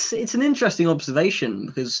 Yeah, it's an interesting observation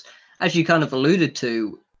because, as you kind of alluded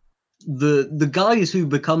to, the guys who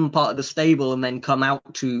become part of the stable and then come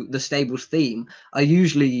out to the stable's theme are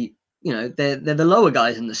usually, they're the lower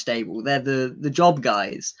guys in the stable. They're the job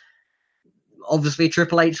guys. Obviously,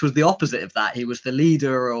 Triple H was the opposite of that. He was the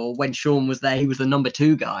leader, or when Shawn was there, he was the number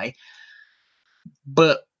 2 guy.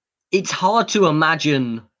 But it's hard to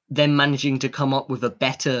imagine them managing to come up with a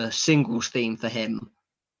better singles theme for him,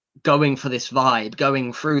 going for this vibe,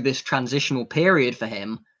 going through this transitional period for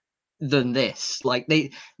him, than this. Like,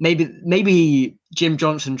 they maybe Jim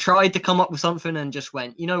Johnson tried to come up with something and just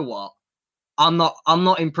went, you know what, I'm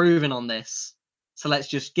not improving on this, so let's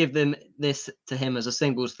just give them this to him as a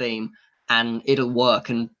singles theme and it'll work.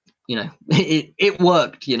 And it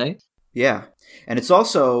worked. Yeah, and it's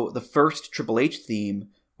also the first Triple H theme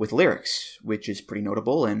with lyrics, which is pretty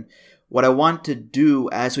notable. And what I want to do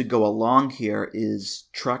as we go along here is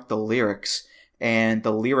track the lyrics and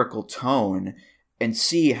the lyrical tone and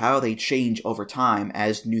see how they change over time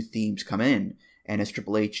as new themes come in and as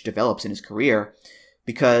Triple H develops in his career.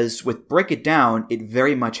 Because with Break It Down, it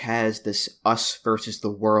very much has this us versus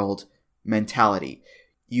the world mentality.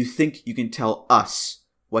 You think you can tell us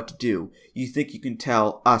what to do. You think you can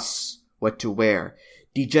tell us what to wear.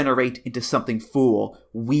 Degenerate into something fool.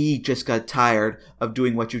 We just got tired of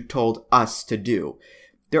doing what you told us to do.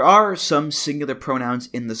 There are some singular pronouns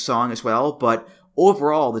in the song as well, but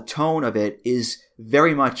overall the tone of it is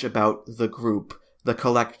very much about the group, the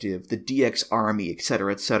collective, the DX army,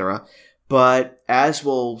 etc., etc. But as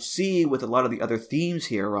we'll see with a lot of the other themes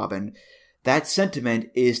here, Robin, that sentiment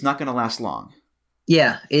is not going to last long.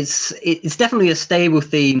 Yeah, it's definitely a stable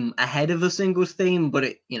theme ahead of a singles theme, but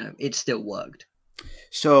it still worked.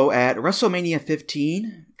 So at WrestleMania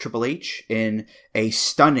 15, Triple H, in a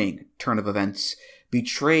stunning turn of events,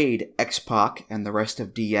 betrayed X-Pac and the rest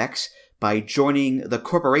of DX by joining the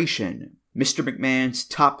Corporation, Mr. McMahon's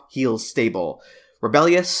top heel stable.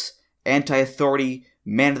 Rebellious, anti-authority,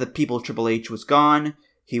 man of the people Triple H was gone.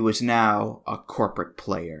 He was now a corporate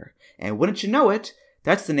player. And wouldn't you know it,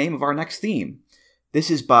 that's the name of our next theme. This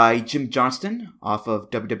is by Jim Johnston off of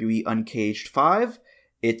WWE Uncaged 5.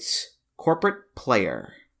 It's Corporate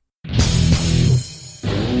Player.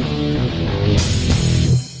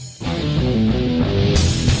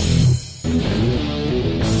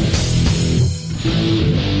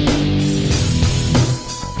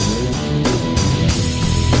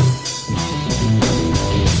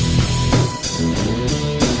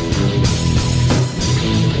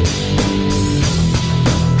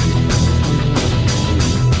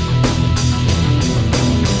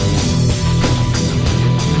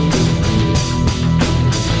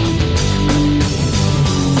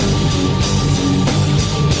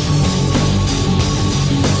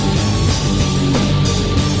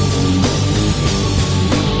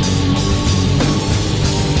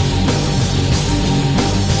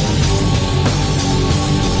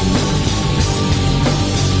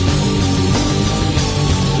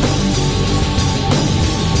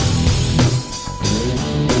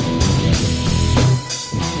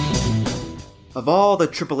 Of all the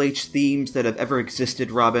Triple H themes that have ever existed,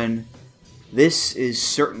 Robin, this is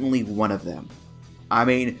certainly one of them. I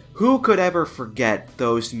mean, who could ever forget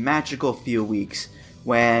those magical few weeks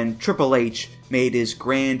when Triple H made his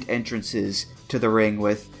grand entrances to the ring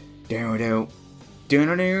with do-do,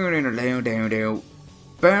 do-do-do-do-do-do-do,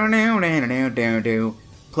 do-do-do-do-do-do,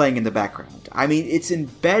 playing in the background. I mean, it's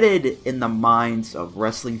embedded in the minds of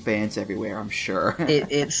wrestling fans everywhere, I'm sure.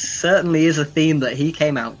 It certainly is a theme that he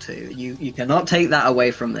came out to. You cannot take that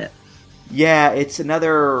away from it. Yeah, it's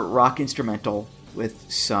another rock instrumental with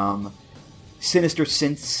some sinister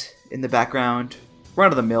synths in the background.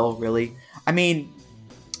 Run-of-the-mill, really. I mean,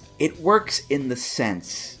 it works in the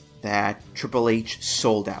sense that Triple H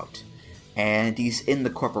sold out, and he's in the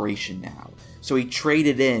corporation now. So he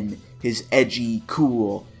traded in his edgy,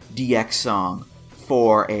 cool DX song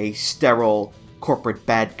for a sterile, corporate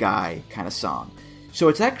bad guy kind of song. So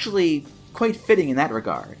it's actually quite fitting in that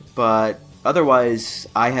regard, but otherwise,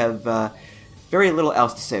 I have very little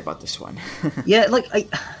else to say about this one. Yeah,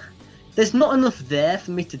 there's not enough there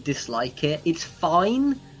for me to dislike it. It's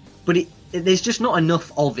fine, but there's just not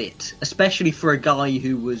enough of it, especially for a guy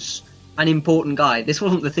who was an important guy. This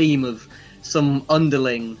wasn't the theme of some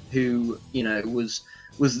underling who,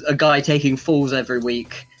 was a guy taking falls every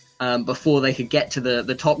week before they could get to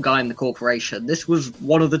the top guy in the corporation. This was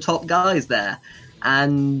one of the top guys there,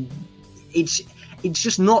 and it's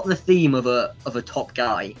just not the theme of a top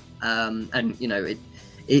guy.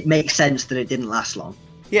 It makes sense that it didn't last long.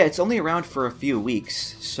 Yeah, it's only around for a few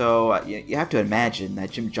weeks, so you have to imagine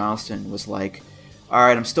that Jim Johnston was like,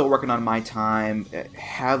 alright, I'm still working on my time,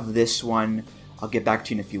 have this one, I'll get back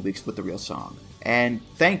to you in a few weeks with the real song. And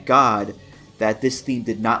thank God that this theme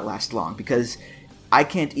did not last long, because I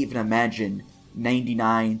can't even imagine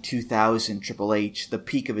 99, 2000 Triple H, the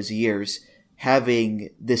peak of his years, having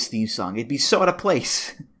this theme song. It'd be so out of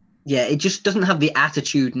place. Yeah, it just doesn't have the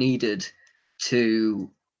attitude needed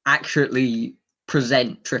to accurately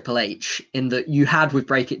present Triple H, in that you had with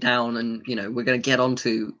Break It Down, and we're going to get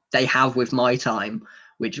onto they have with My Time,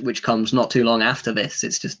 which comes not too long after this.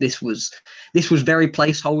 It's just this was very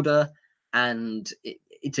placeholder, and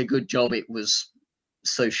it's a good job it was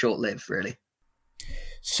so short-lived, really.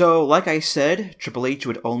 So, like I said, Triple H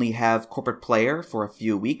would only have Corporate Player for a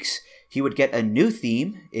few weeks. He would get a new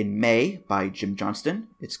theme in May by Jim Johnston.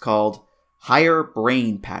 It's called Higher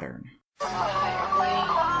Brain Pattern.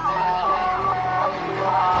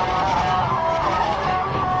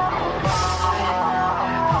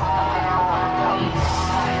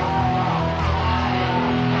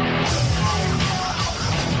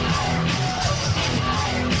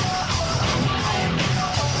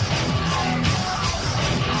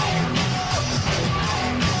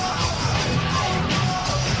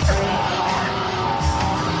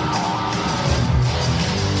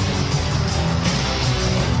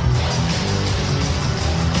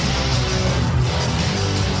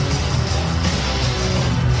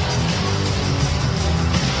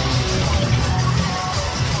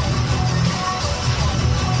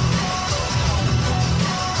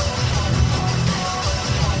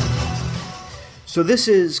 So this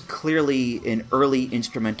is clearly an early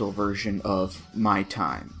instrumental version of My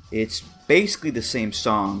Time. It's basically the same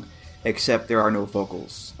song, except there are no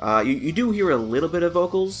vocals. You do hear a little bit of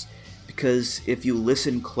vocals, because if you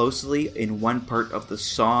listen closely in one part of the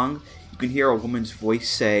song, you can hear a woman's voice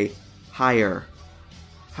say, higher,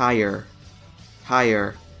 higher,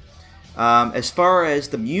 higher. As far as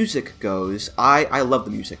the music goes, I love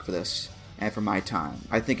the music for this, and for My Time.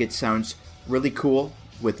 I think it sounds really cool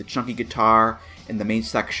with the chunky guitar in the main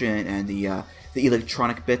section and the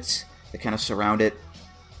electronic bits that kind of surround it.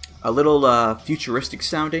 A little futuristic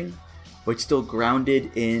sounding, but still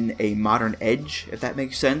grounded in a modern edge, if that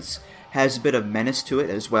makes sense. Has a bit of menace to it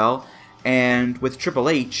as well. And with Triple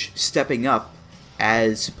H stepping up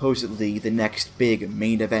as supposedly the next big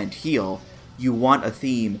main event heel, you want a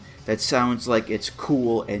theme that sounds like it's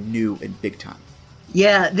cool and new and big time.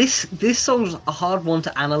 Yeah, this song's a hard one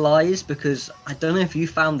to analyze, because I don't know if you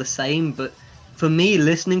found the same, but for me,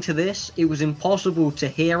 listening to this, it was impossible to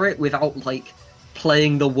hear it without,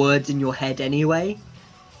 playing the words in your head anyway.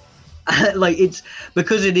 It's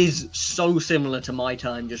because it is so similar to My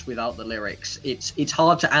Time, just without the lyrics. It's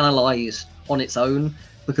hard to analyze on its own,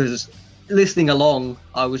 because listening along,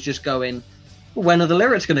 I was just going, when are the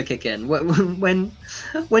lyrics going to kick in?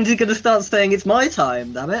 When's he going to start saying it's my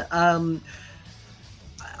time, damn it?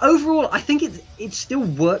 Overall, I think it still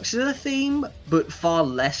works as a theme, but far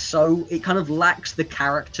less so. It kind of lacks the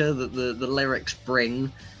character that the lyrics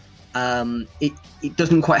bring. It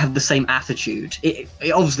doesn't quite have the same attitude. It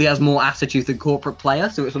obviously has more attitude than Corporate Player,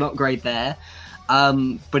 so it's not great there.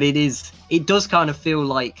 But it does kind of feel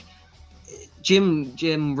like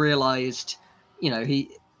Jim realized,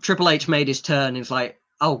 Triple H made his turn. And it's like,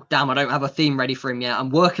 oh, damn, I don't have a theme ready for him yet.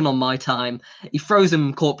 I'm working on My Time. He throws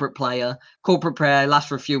him Corporate Player. Corporate Player lasts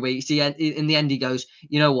for a few weeks. In the end, he goes,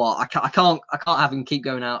 you know what? I can't have him keep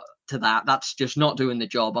going out to that. That's just not doing the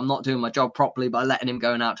job. I'm not doing my job properly by letting him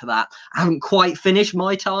going out to that. I haven't quite finished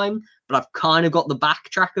My Time, but I've kind of got the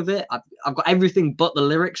backtrack of it. I've got everything but the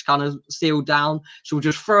lyrics kind of sealed down. So we'll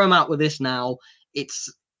just throw him out with this now.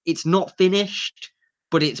 It's not finished,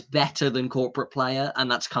 but it's better than Corporate Player,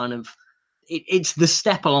 and that's kind of it's the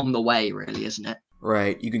step along the way, really, isn't it?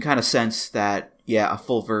 Right. You can kind of sense that, a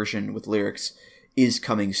full version with lyrics is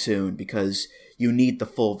coming soon, because you need the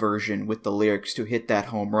full version with the lyrics to hit that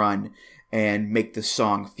home run and make the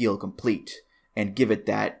song feel complete and give it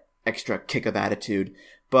that extra kick of attitude.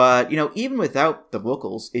 But, even without the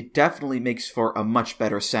vocals, it definitely makes for a much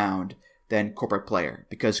better sound than Corporate Player,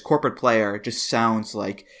 because Corporate Player just sounds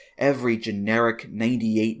like every generic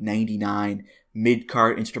 98, 99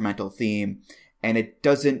 mid-card instrumental theme, and it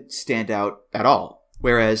doesn't stand out at all,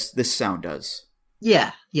 whereas this sound does.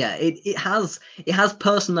 Yeah, it has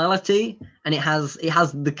personality, and it has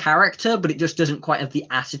the character, but it just doesn't quite have the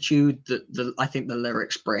attitude that I think the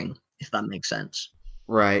lyrics bring, if that makes sense.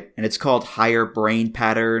 Right, and it's called Higher Brain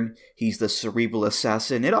Pattern. He's the cerebral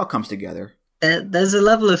assassin. It all comes together. There's a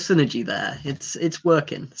level of synergy there. It's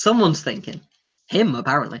working. Someone's thinking. Him,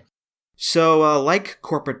 apparently. So, like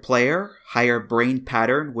Corporate Player, Higher Brain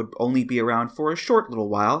Pattern would only be around for a short little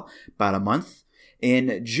while, about a month.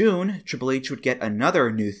 In June, Triple H would get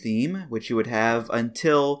another new theme, which he would have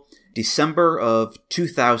until December of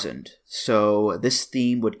 2000. So this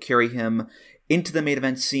theme would carry him into the main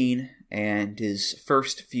event scene and his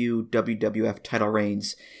first few WWF title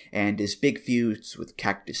reigns and his big feuds with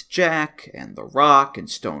Cactus Jack and The Rock and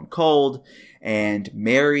Stone Cold and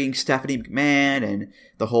marrying Stephanie McMahon and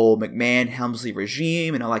the whole McMahon-Helmsley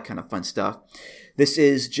regime and all that kind of fun stuff. This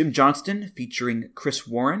is Jim Johnston featuring Chris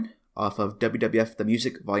Warren off of WWF The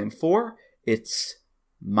Music Volume 4. It's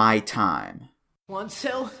My Time. 1,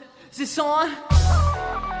 2, is this on?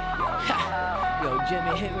 Yo,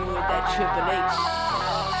 Jimmy, hit me with that Triple H.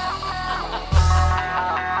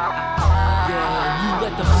 Yeah, you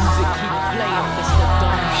let the music keep playing, Mr.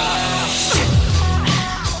 Dumb Shit.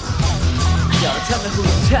 Yo, tell me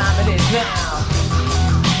whose time it is now.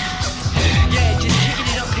 Yeah, just kicking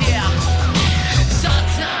it up here.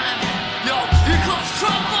 Sometime, yo, here comes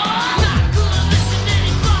trouble. Not gonna listen to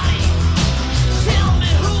anybody. Tell me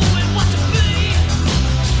who and what to be.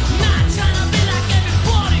 Not trying to be like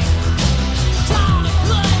everybody. Time to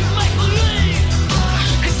play make believe.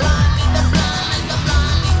 'Cause I'm in the blind, the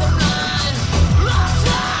blind, the blind. I'm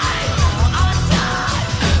dying, I'm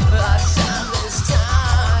dying. I found this time.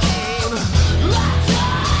 I'm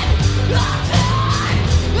dying, I'm dying,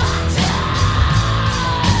 I'm dying.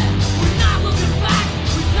 We're not looking back,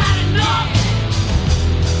 we've had enough.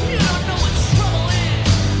 You don't know what trouble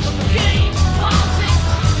is. But the game, politics,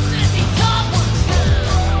 sissy talk.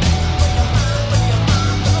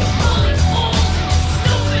 Bully fools,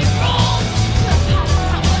 stupid rules.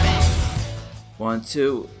 One,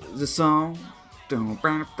 two, the song.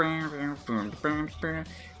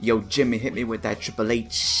 Yo, Jimmy, hit me with that Triple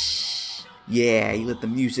H. Yeah, you let the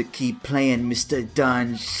music keep playing, Mr.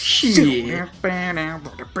 Dunn.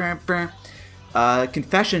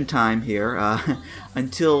 Confession time here.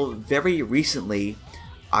 Until very recently,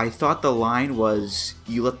 I thought the line was,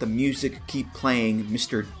 you let the music keep playing,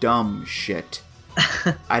 Mr. Dumb Shit.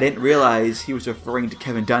 I didn't realize he was referring to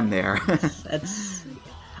Kevin Dunn there.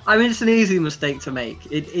 I mean, it's an easy mistake to make.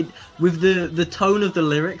 It with the tone of the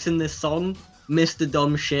lyrics in this song, Mr.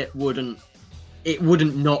 Dumb Shit wouldn't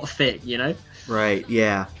not fit, you know? Right,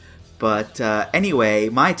 yeah. But anyway,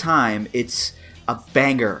 My Time, it's a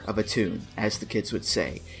banger of a tune, as the kids would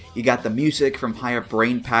say. You got the music from Higher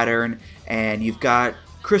Brain Pattern, and you've got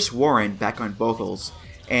Chris Warren back on vocals.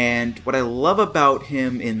 And what I love about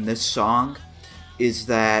him in this song is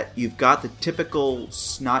that you've got the typical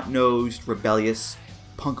snot-nosed, rebellious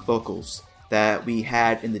punk vocals that we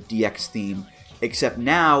had in the DX theme, except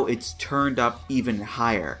now it's turned up even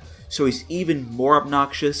higher. So he's even more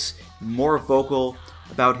obnoxious, more vocal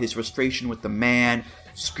about his frustration with the man,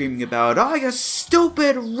 screaming about, "Oh, you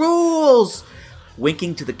stupid rules!"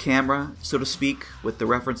 Winking to the camera, so to speak, with the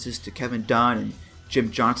references to Kevin Dunn and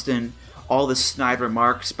Jim Johnston, all the snide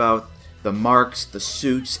remarks about the marks, the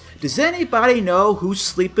suits. Does anybody know who's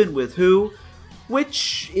sleeping with who?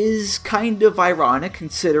 Which is kind of ironic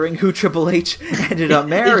considering who Triple H ended up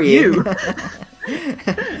marrying.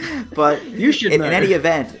 But you should in any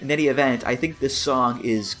event, I think this song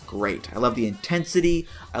is great. I love the intensity.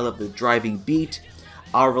 I love the driving beat.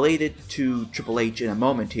 I'll relate it to Triple H in a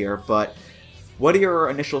moment here, but what are your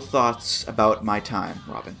initial thoughts about My Time,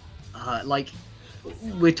 Robin?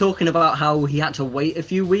 We're talking about how he had to wait a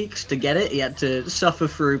few weeks to get it. He had to suffer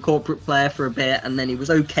through Corporate Player for a bit, and then he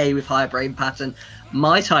was okay with Higher Brain Pattern.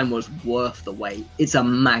 My Time was worth the wait. It's a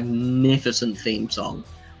magnificent theme song.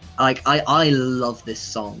 I love this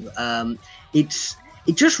song. It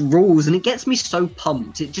just rules, and it gets me so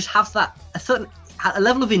pumped. It just has a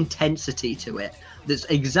level of intensity to it. That's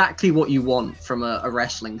exactly what you want from a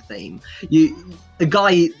wrestling theme. The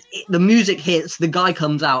music hits, the guy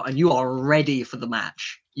comes out, and you are ready for the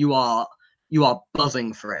match. You are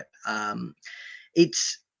buzzing for it. I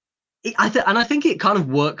think it kind of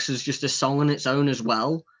works as just a song on its own as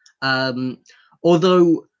well.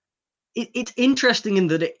 Although it's interesting in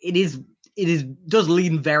that it does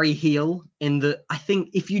lean very heel. In that I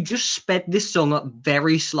think if you just sped this song up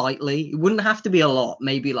very slightly, it wouldn't have to be a lot.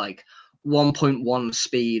 Maybe like 1.1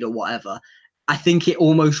 speed or whatever. I think it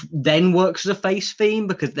almost then works as a face theme,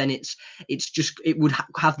 because then it would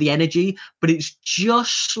have the energy, but it's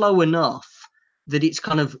just slow enough that it's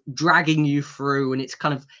kind of dragging you through, and it's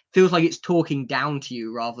kind of feels like it's talking down to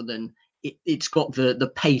you rather than it's got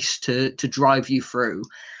the pace to drive you through.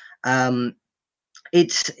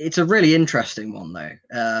 It's a really interesting one though.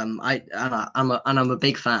 I'm a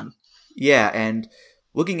big fan. Yeah, and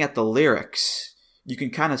looking at the lyrics, you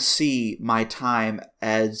can kind of see My Time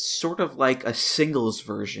as sort of like a singles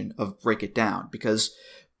version of Break It Down, because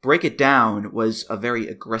Break It Down was a very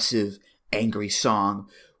aggressive, angry song,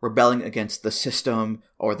 rebelling against the system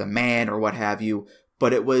or the man or what have you.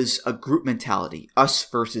 but it was a group mentality, us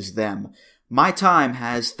versus them. My Time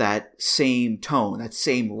has that same tone, that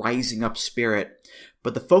same rising up spirit,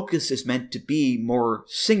 but the focus is meant to be more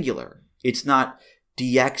singular. It's not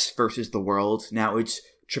DX versus the world, now it's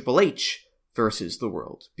Triple H versus the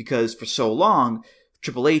world, because for so long,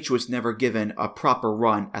 Triple H was never given a proper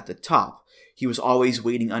run at the top. He was always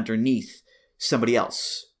waiting underneath somebody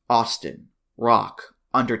else. Austin, Rock,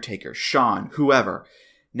 Undertaker, Shawn, whoever.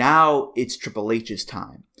 Now it's Triple H's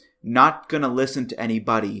time. Not gonna listen to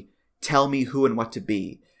anybody tell me who and what to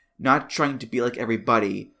be. Not trying to be like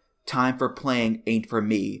everybody. Time for playing ain't for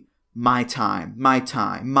me. My time, my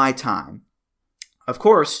time, my time. Of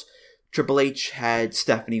course, Triple H had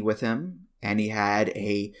Stephanie with him, and he had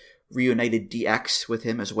a reunited DX with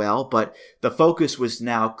him as well, but the focus was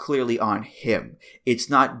now clearly on him. It's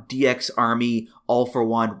not DX Army, all for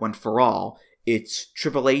one for all. It's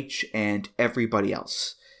Triple H and everybody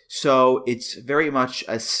else. So it's very much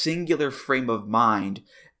a singular frame of mind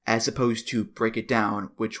as opposed to Break It Down,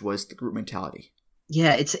 which was the group mentality.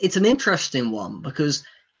 Yeah, it's an interesting one, because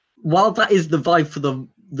while that is the vibe for the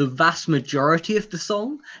vast majority of the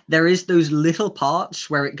song, there is those little parts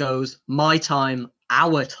where it goes, my time,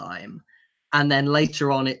 our time, and then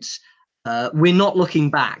later on it's we're not looking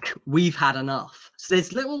back, we've had enough. So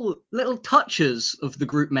there's little touches of the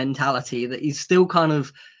group mentality that he's still kind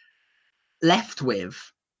of left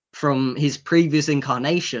with from his previous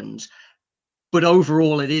incarnations, but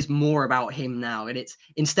overall it is more about him now, and it's,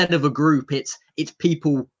 instead of a group, it's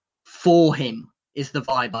people for him is the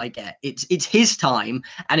vibe I get. It's his time,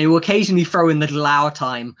 and he will occasionally throw in the little our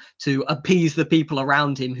time to appease the people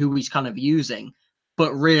around him who he's kind of using.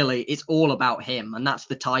 But really, it's all about him, and that's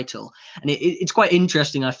the title. And it's quite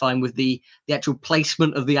interesting, I find, with the actual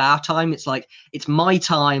placement of the our time. It's like, it's my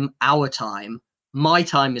time, our time. My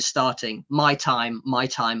time is starting. My time, my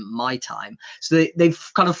time, my time. So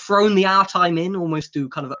they've kind of thrown the our time in almost to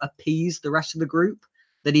kind of appease the rest of the group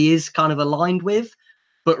that he is kind of aligned with.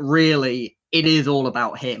 But really, it is all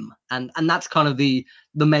about him. And that's kind of the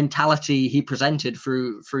mentality he presented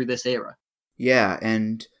through this era. Yeah,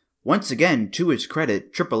 and once again, to his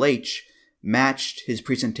credit, Triple H matched his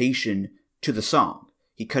presentation to the song.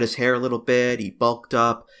 He cut his hair a little bit, he bulked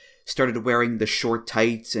up, started wearing the short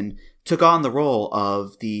tights, and took on the role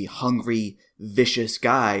of the hungry, vicious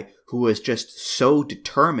guy who was just so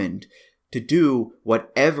determined to do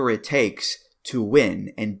whatever it takes to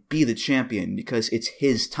win and be the champion because it's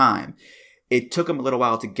his time. It took him a little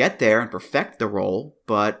while to get there and perfect the role,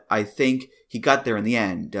 but I think he got there in the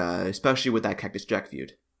end, especially with that Cactus Jack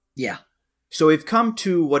feud. Yeah. So we've come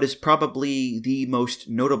to what is probably the most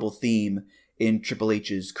notable theme in Triple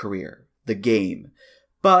H's career, the game.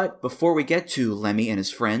 But before we get to Lemmy and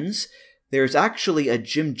his friends, there's actually a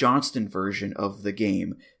Jim Johnston version of the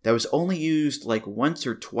game that was only used like once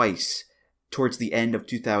or twice towards the end of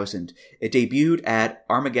 2000. It debuted at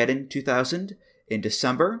Armageddon 2000 in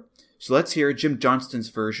December. So let's hear Jim Johnston's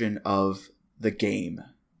version of the game.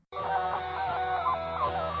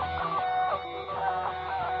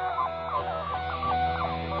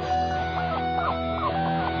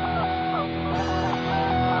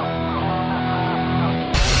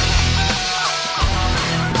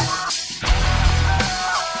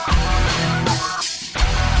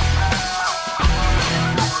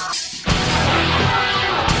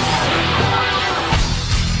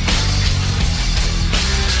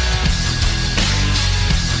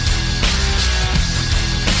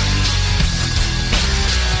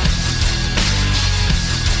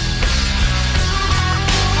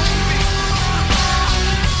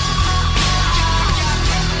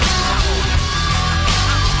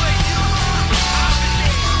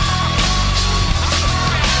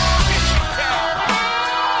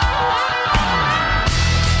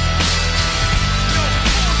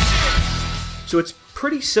 So it's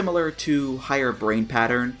pretty similar to Higher Brain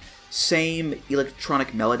Pattern. Same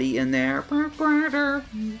electronic melody in there.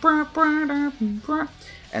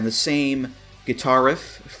 And the same guitar riff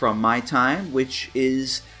from My Time, which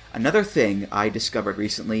is another thing I discovered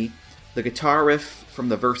recently. The guitar riff from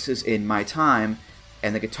the verses in My Time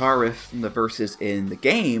and the guitar riff from the verses in the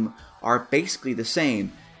game are basically the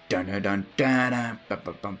same.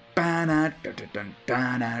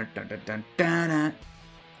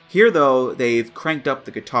 Here, though, they've cranked up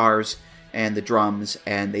the guitars and the drums,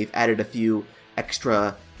 and they've added a few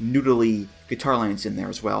extra noodly guitar lines in there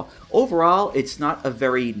as well. Overall, it's not a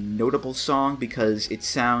very notable song because it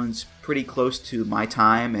sounds pretty close to My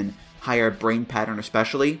Time and Higher Brain Pattern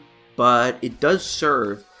especially, but it does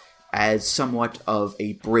serve as somewhat of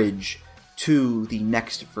a bridge to the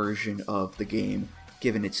next version of the game,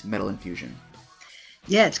 given its metal infusion.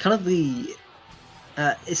 Yeah, it's kind of the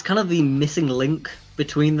it's kind of the missing link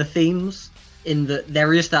between the themes, in that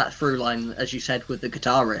there is that through line, as you said, with the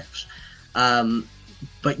guitar riffs,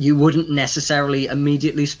 but you wouldn't necessarily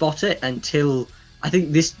immediately spot it until I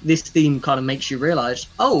think this theme kind of makes you realize,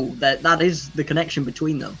 oh, that is the connection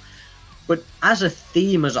between them. But as a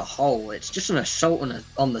theme as a whole, it's just an assault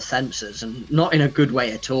on the senses, and not in a good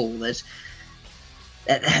way at all. There's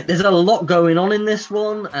a lot going on in this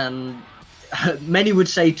one, and many would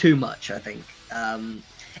say too much, I think.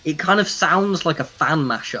 It kind of sounds like a fan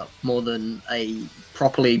mashup more than a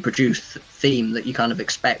properly produced theme that you kind of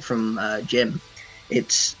expect from Jim.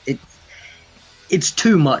 It's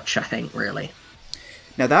too much, I think, really.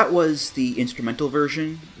 Now, that was the instrumental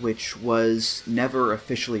version, which was never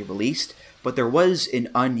officially released, but there was an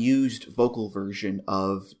unused vocal version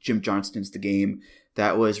of Jim Johnston's The Game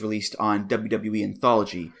that was released on WWE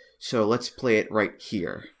Anthology. So let's play it right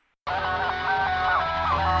here. It's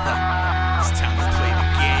time to play the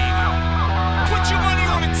game. Put your money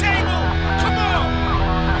on the table. Come on.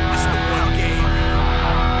 It's the one game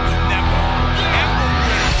you'll never, ever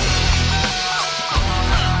win.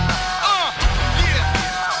 Yeah.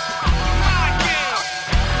 My game.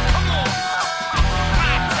 Come on.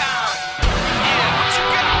 My time. Yeah. What you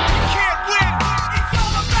got? You can't win. It's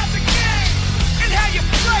all about the game and how you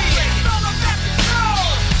play it. It's all about the control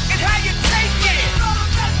and how you take it. It's all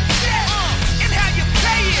about the shit and how you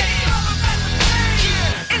pay it. It's all about the pain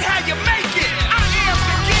and how you make it. I am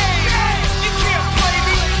the game. You can't play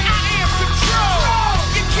me. I am control.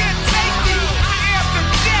 You can't take me. I am the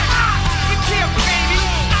debt. You can't pay me.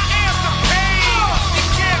 I am the pain. You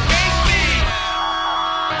can't make me.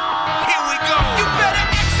 Here we go. You better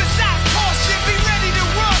exercise caution. Be ready to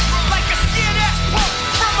run like a scared ass punk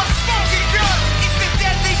from a smoking gun. It's the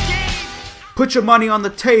deadly game. Put your money on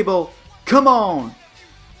the table. Come on.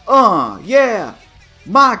 Yeah.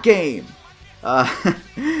 My game.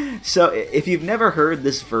 So if you've never heard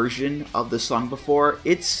this version of the song before,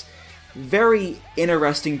 it's very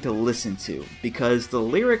interesting to listen to because the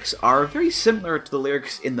lyrics are very similar to the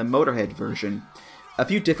lyrics in the Motorhead version. A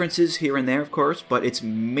few differences here and there, of course, but it's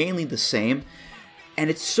mainly the same.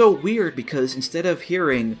 And it's so weird because instead of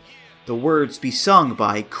hearing the words be sung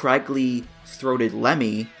by craggly throated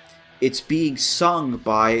Lemmy, it's being sung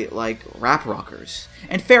by, like, rap rockers.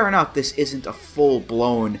 And fair enough, this isn't a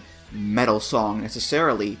full-blown metal song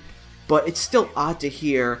necessarily, but it's still odd to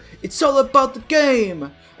hear, it's all about the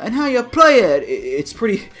game, and how you play it. It's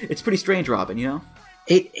pretty strange, Robin, you know?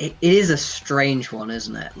 It is a strange one,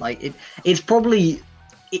 isn't it? Like, it's probably...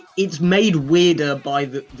 It's made weirder by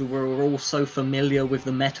we're all so familiar with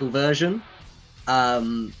the metal version.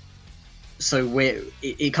 So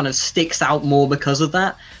it kind of sticks out more because of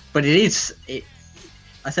that. But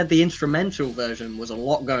I said the instrumental version was a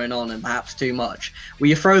lot going on and perhaps too much. Where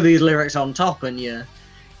you throw these lyrics on top and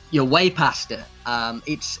you're way past it.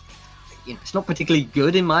 It's not particularly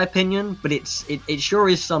good in my opinion, but it sure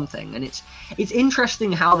is something. And it's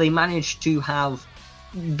interesting how they managed to have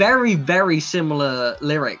very, very similar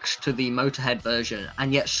lyrics to the Motorhead version,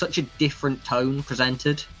 and yet such a different tone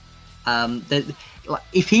presented.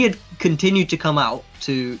 If he had continued to come out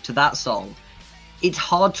to that song, it's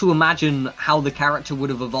hard to imagine how the character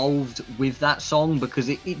would have evolved with that song, because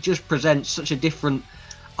it just presents such a different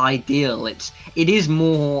ideal. It is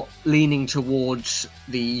more leaning towards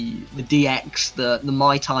the DX, the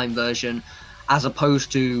My Time version, as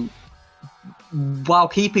opposed to, while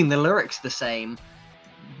keeping the lyrics the same,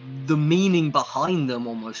 the meaning behind them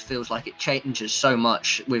almost feels like it changes so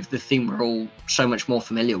much with the theme we're all so much more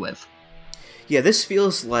familiar with. Yeah, this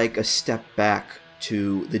feels like a step back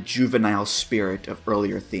to the juvenile spirit of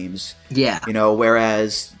earlier themes. Yeah.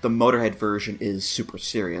 Whereas the Motorhead version is super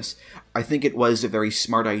serious. I think it was a very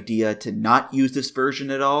smart idea to not use this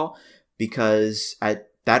version at all, because at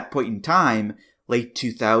that point in time, late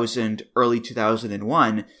 2000, early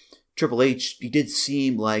 2001, Triple H, he did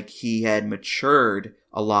seem like he had matured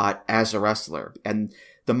a lot as a wrestler, and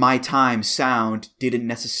the My Time sound didn't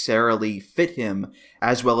necessarily fit him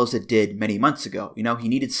as well as it did many months ago. He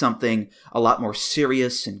needed something a lot more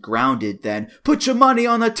serious and grounded than put your money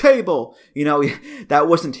on the table. That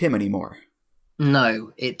wasn't him anymore.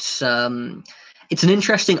 No, it's an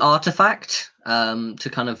interesting artifact to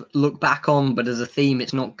kind of look back on, but as a theme,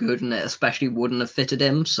 it's not good, and it especially wouldn't have fitted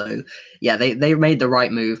him. So yeah, they made the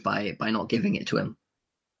right move by not giving it to him.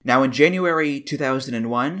 Now, in January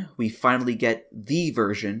 2001, we finally get the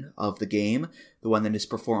version of the game, the one that is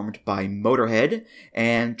performed by Motorhead,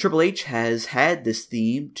 and Triple H has had this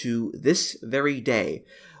theme to this very day.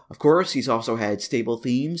 Of course, he's also had stable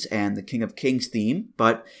themes and the King of Kings theme,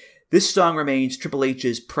 but this song remains Triple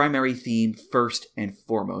H's primary theme first and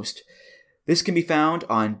foremost. This can be found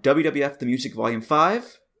on WWF The Music Volume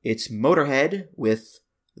 5. It's Motorhead with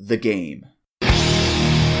The Game.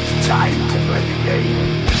 It's time to play the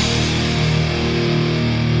game.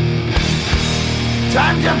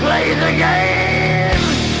 Time to play the game.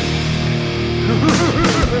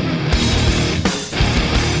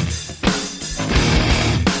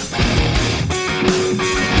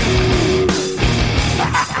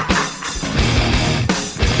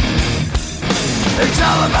 It's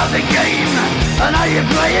all about the game and how you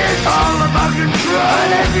play it. All about control,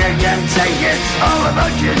 and if you can take it. All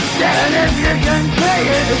about your debt, and if you can pay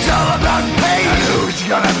it. It's all about pain, and who's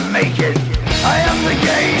gonna make it? I am the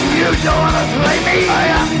game, you don't wanna play me.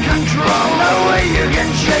 I am control, no way you can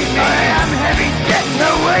shake me. I am heavy debt,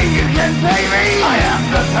 no way you can pay me. I am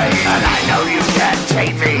the pain, and I know you can't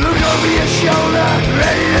take me. Look over your shoulder,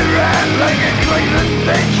 ready to run like a Cleveland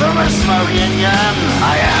bitch from a smoking gun.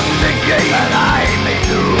 I am the game, and I may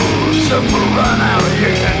lose. So move on out,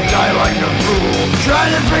 you can die like a fool.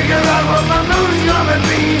 Trying to figure out what my move's gonna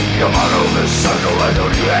be. Come on over, sucker, why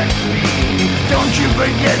don't you ask me? Don't you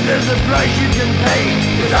forget there's a price you can pay.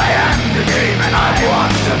 'Cause I am the game and I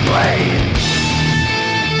want to play.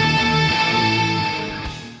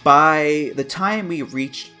 By the time we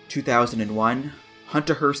reached 2001,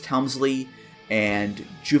 Hunter Hearst Helmsley and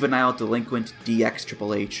juvenile delinquent DX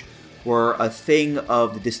Triple H were a thing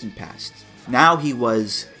of the distant past. Now he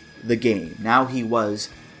was the game. Now he was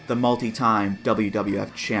the multi-time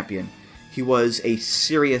WWF champion. He was a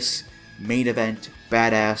serious main event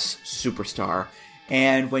badass superstar.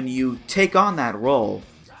 And when you take on that role,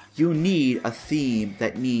 you need a theme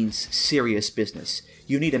that means serious business.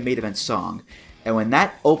 You need a main event song. And when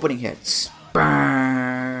that opening hits,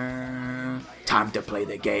 time to play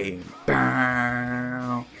the game.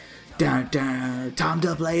 Time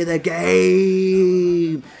to play the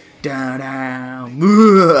game.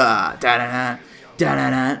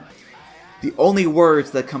 The only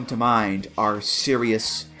words that come to mind are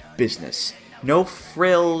serious business. No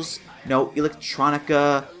frills, no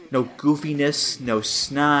electronica, no goofiness, no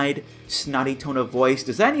snotty tone of voice.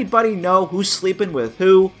 Does anybody know who's sleeping with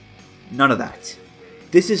who? None of that.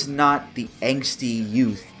 This is not the angsty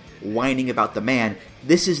youth whining about the man.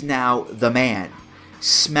 This is now the man,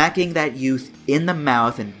 smacking that youth in the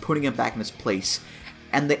mouth and putting him back in his place.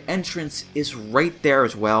 And the entrance is right there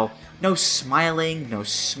as well. No smiling, no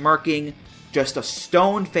smirking, just a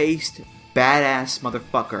stone-faced, badass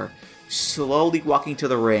motherfucker slowly walking to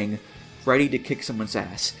the ring, ready to kick someone's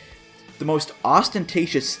ass. The most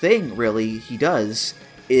ostentatious thing, really, he does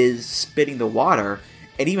is spitting the water,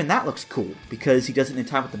 and even that looks cool, because he does it in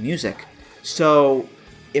time with the music. So,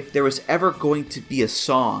 if there was ever going to be a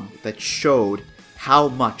song that showed how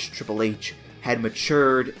much Triple H had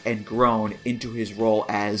matured and grown into his role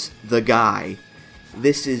as the guy,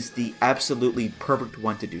 this is the absolutely perfect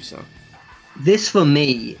one to do so. This, for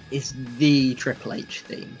me, is the Triple H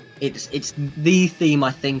theme. It's the theme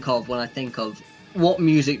I think of when I think of what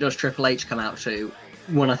music does Triple H come out to.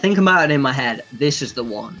 When I think about it in my head, this is the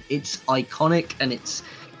one. It's iconic and it's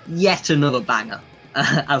yet another banger,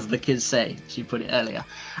 as the kids say. She put it earlier.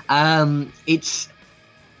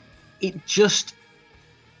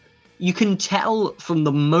 You can tell from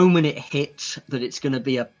the moment it hits that it's going to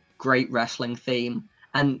be a great wrestling theme.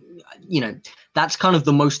 And, you know, that's kind of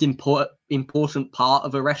the most important part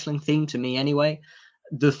of a wrestling theme to me anyway.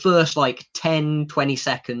 The first, 10, 20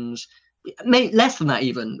 seconds, less than that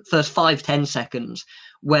even, first 5-10 seconds,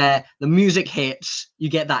 where the music hits, you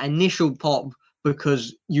get that initial pop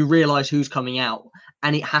because you realize who's coming out.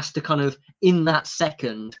 And it has to kind of, in that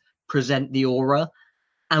second, present the aura.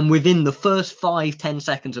 And within the first 5-10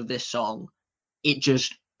 seconds of this song, it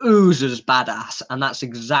just oozes badass. And that's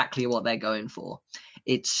exactly what they're going for.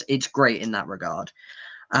 It's great in that regard.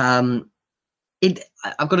 I've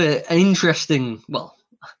got an interesting, well,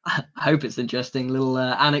 I hope it's interesting little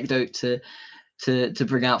anecdote to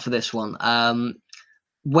bring out for this one.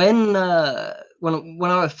 When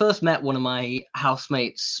I first met one of my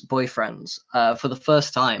housemates' boyfriends for the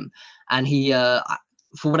first time, and he,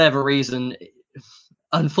 for whatever reason,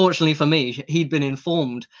 unfortunately for me, he'd been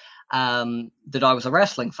informed that I was a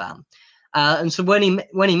wrestling fan, and so when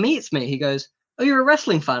he meets me, he goes, "Oh, you're a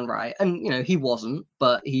wrestling fan, right?" And you know, he wasn't,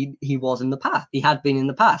 but he was in the past. He had been in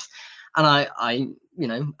the past, and I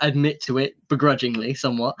admit to it begrudgingly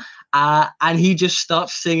somewhat. And he just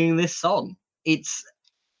starts singing this song. It's,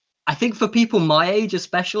 I think, for people my age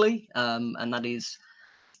especially, and that is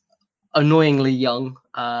annoyingly young,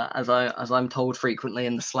 as I'm told frequently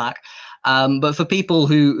in the Slack. But for people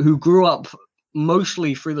who grew up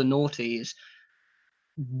mostly through the noughties,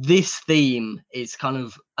 this theme is kind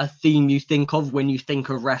of a theme you think of when you think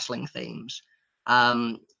of wrestling themes.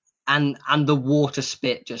 And the water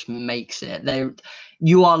spit just makes it.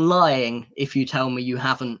 You are lying if you tell me you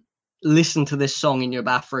haven't listened to this song in your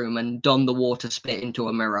bathroom and done the water spit into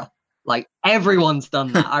a mirror. Like, everyone's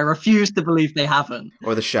done that. I refuse to believe they haven't.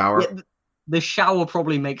 Or the shower. Yeah, the shower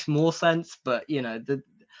probably makes more sense, but you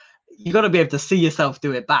got to be able to see yourself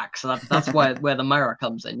do it back. So that's where the mirror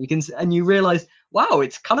comes in. And you realize, wow,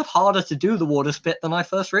 it's kind of harder to do the water spit than I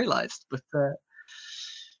first realized. But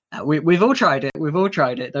we've all tried it. We've all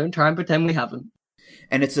tried it. Don't try and pretend we haven't.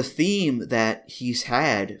 And it's a theme that he's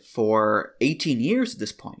had for 18 years at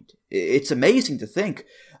this point. It's amazing to think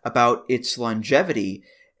about its longevity.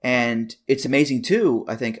 And it's amazing, too,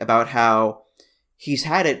 I think, about how he's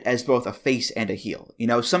had it as both a face and a heel. You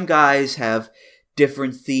know, some guys have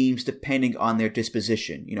different themes depending on their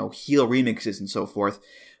disposition, you know, heel remixes and so forth.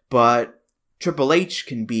 But Triple H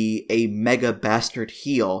can be a mega bastard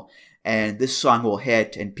heel, and this song will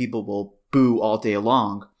hit and people will boo all day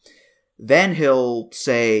long. Then he'll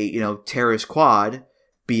say, you know, tear his quad,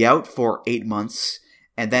 be out for 8 months,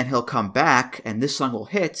 and then he'll come back and this song will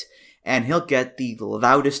hit and he'll get the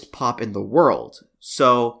loudest pop in the world.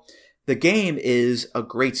 So The Game is a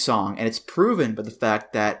great song, and it's proven by the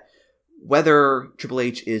fact that whether Triple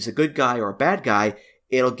H is a good guy or a bad guy,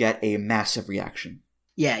 it'll get a massive reaction.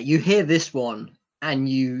 Yeah, you hear this one and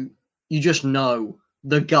you just know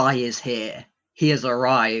the guy is here. He has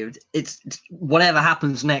arrived. It's whatever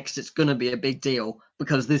happens next, it's going to be a big deal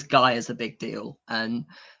because this guy is a big deal. And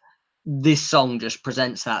this song just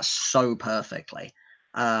presents that so perfectly.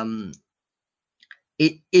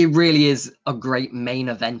 It really is a great main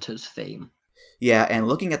eventers theme. Yeah, and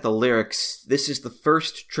looking at the lyrics, this is the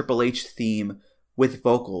first Triple H theme with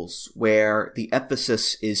vocals where the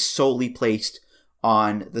emphasis is solely placed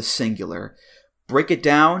on the singular. Break It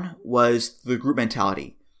Down was the group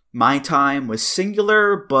mentality. My Time was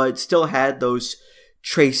singular, but still had those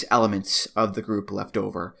trace elements of the group left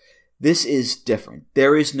over. This is different.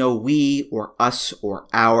 There is no we or us or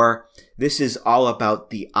our. This is all about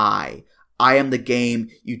the I. I am the game,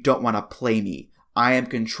 you don't want to play me. I am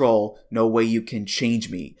control, no way you can change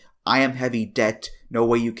me. I am heavy debt, no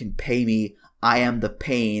way you can pay me. I am the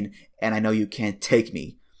pain, and I know you can't take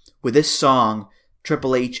me. With this song,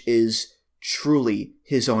 Triple H is truly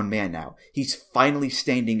his own man now. He's finally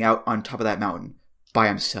standing out on top of that mountain by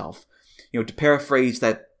himself. You know, to paraphrase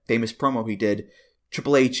that famous promo he did,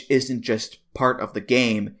 Triple H isn't just part of the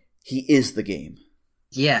game, he is the game.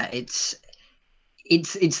 Yeah, it's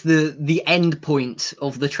the end point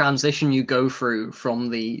of the transition you go through from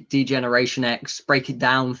the D-Generation X Break It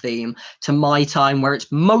Down theme to My Time, where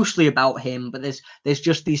it's mostly about him, but there's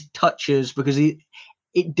just these touches because he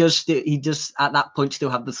does at that point still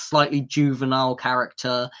have the slightly juvenile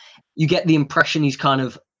character. You get the impression he's kind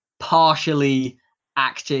of partially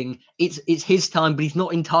acting. It's his time, but he's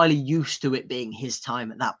not entirely used to it being his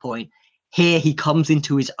time at that point. Here he comes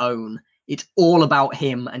into his own. It's all about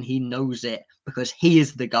him, and he knows it because he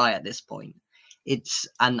is the guy at this point. It's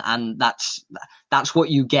and that's what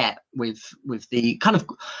you get with the kind of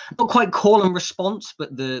not quite call and response,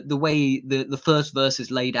 but the way the first verse is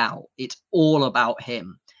laid out. It's all about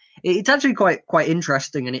him. It's actually quite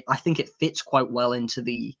interesting, and I think it fits quite well into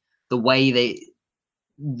the way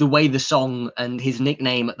the song and his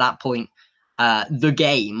nickname at that point, The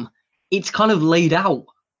Game. It's kind of laid out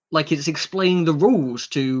like it's explaining the rules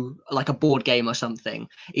to like a board game or something.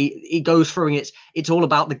 It goes through and it's all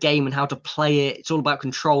about the game and how to play it. It's all about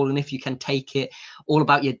control and if you can take it. All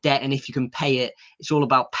about your debt and if you can pay it. It's all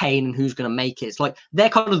about pain and who's going to make it. It's like they're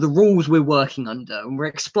kind of the rules we're working under, and we're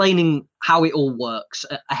explaining how it all works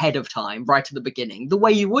ahead of time, right at the beginning, the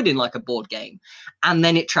way you would in like a board game. And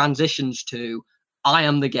then it transitions to, I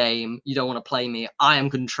am the game. You don't want to play me. I am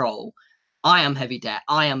control. I am heavy debt.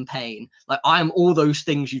 I am pain. Like I am all those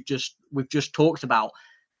things we've just talked about.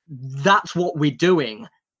 That's what we're doing,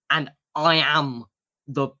 and I am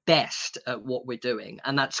the best at what we're doing.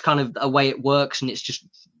 And that's kind of a way it works, and it's just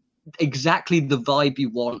exactly the vibe you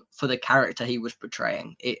want for the character he was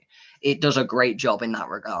portraying. It does a great job in that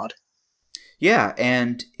regard. Yeah,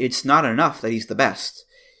 and it's not enough that he's the best.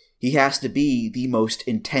 He has to be the most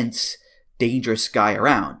intense, dangerous guy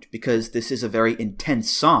around, because this is a very intense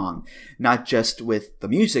song, not just with the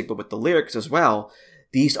music, but with the lyrics as well.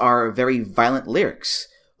 These are very violent lyrics.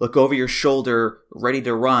 Look over your shoulder, ready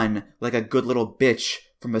to run, like a good little bitch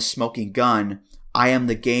from a smoking gun. I am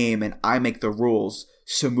the game and I make the rules,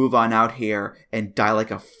 so move on out here and die like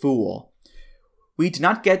a fool. We do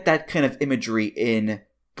not get that kind of imagery in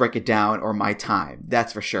Break It Down or My Time,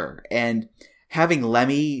 that's for sure. And having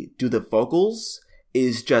Lemmy do the vocals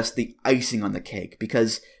is just the icing on the cake,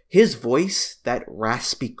 because his voice, that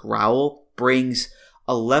raspy growl, brings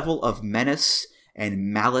a level of menace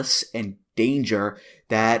and malice and danger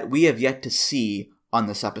that we have yet to see on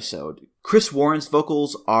this episode. Chris Warren's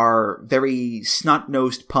vocals are very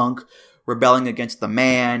snot-nosed punk, rebelling against the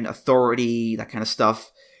man, authority, that kind of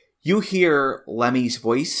stuff. You hear Lemmy's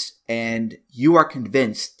voice, and you are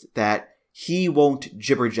convinced that he won't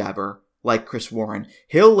jibber-jabber like Chris Warren.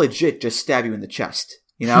 He'll legit just stab you in the chest,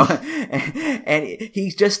 you know? and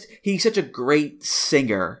he's such a great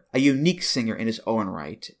singer, a unique singer in his own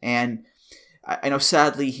right. And I know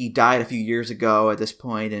sadly he died a few years ago at this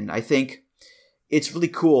point, and I think it's really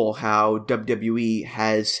cool how WWE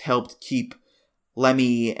has helped keep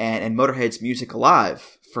Lemmy and Motorhead's music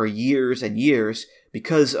alive for years and years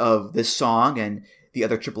because of this song and the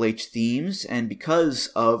other Triple H themes, and because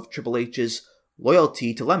of Triple H's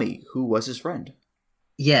loyalty to Lemmy, who was his friend.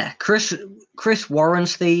 Yeah, Chris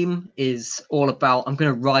Warren's theme is all about, I'm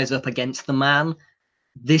going to rise up against the man.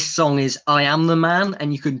 This song is, I am the man,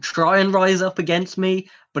 and you can try and rise up against me,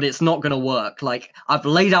 but it's not going to work. Like, I've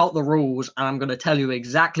laid out the rules, and I'm going to tell you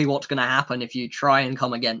exactly what's going to happen if you try and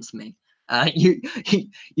come against me. You're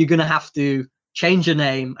going to have to change your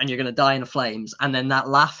name, and you're going to die in the flames. And then that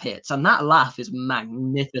laugh hits, and that laugh is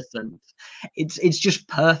magnificent. It's just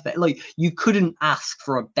perfect. Like, you couldn't ask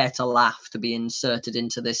for a better laugh to be inserted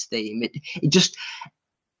into this theme.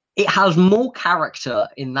 It has more character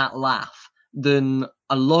in that laugh than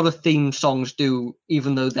a lot of theme songs do,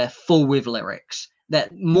 even though they're full with lyrics.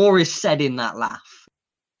 That more is said in that laugh.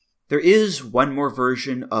 There is one more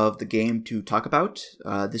version of the game to talk about.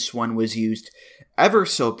 This one was used ever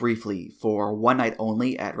so briefly for one night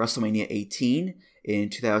only at WrestleMania 18 in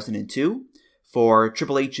 2002 for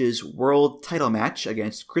Triple H's world title match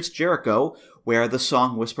against Chris Jericho, where the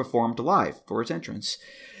song was performed live for its entrance.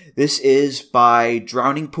 This is by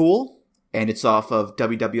Drowning Pool, and it's off of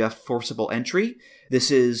WWF Forcible Entry. This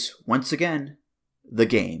is, once again, The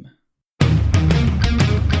Game.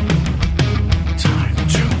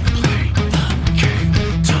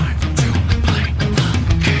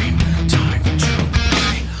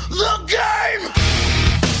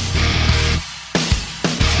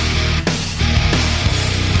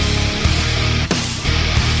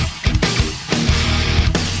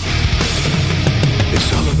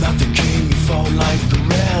 Like the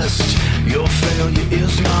rest, your failure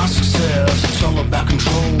is not success. It's all about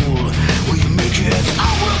control. Will you make it?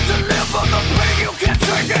 I will deliver the pain. You can't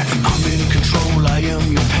take it. I'm in control. I am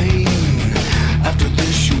your pain. After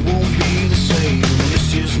this, you won't be the same.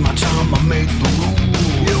 This is my time. I make the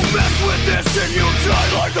rules. You mess with this and you die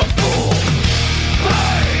like a fool.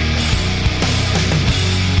 Pain.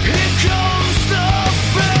 Here comes the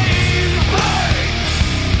pain. Pain.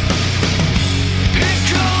 Here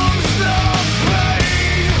comes the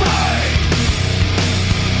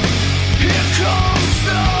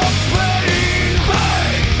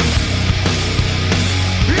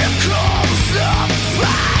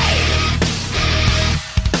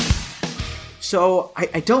So,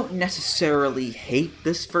 I don't necessarily hate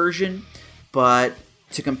this version, but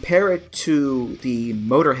to compare it to the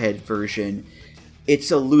Motorhead version,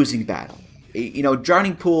 it's a losing battle. You know,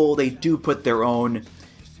 Drowning Pool, they do put their own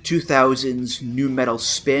 2000s nu metal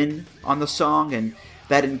spin on the song, and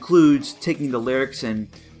that includes taking the lyrics and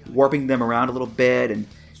warping them around a little bit and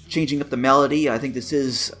changing up the melody. I think this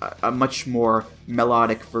is a much more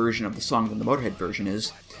melodic version of the song than the Motorhead version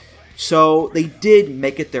is. So they did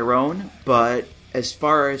make it their own, but as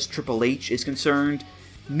far as Triple H is concerned,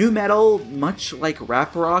 nu metal, much like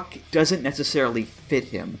rap rock, doesn't necessarily fit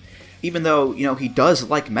him. Even though, you know, he does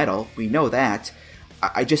like metal, we know that,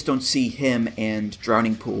 I just don't see him and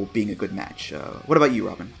Drowning Pool being a good match. What about you,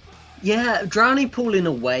 Robin? Yeah, Drowning Pool, in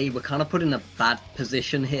a way, we're kind of put in a bad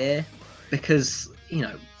position here, because, you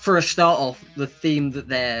know, for a start off, the theme that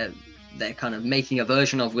they're kind of making a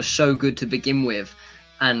version of was so good to begin with,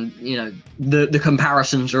 and, you know, the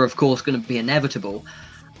comparisons are, of course, going to be inevitable.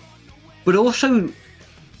 But also,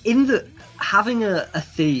 in the having a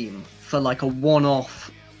theme for, like, a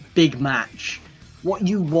one-off big match, what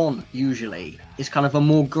you want, usually, is kind of a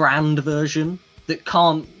more grand version that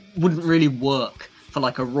wouldn't really work for,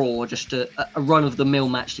 like, a Raw, just a run-of-the-mill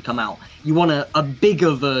match to come out. You want a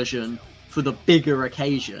bigger version for the bigger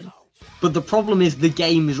occasion. But the problem is the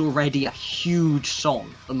game is already a huge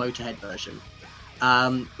song, the Motorhead version.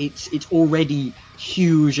 It's already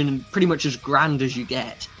huge and pretty much as grand as you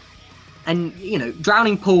get. And, you know,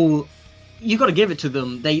 Drowning Pool, you got to give it to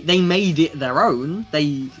them. They made it their own.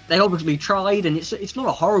 They obviously tried, and it's not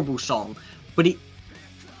a horrible song, but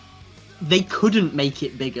they couldn't make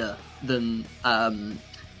it bigger than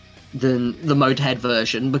than the Motorhead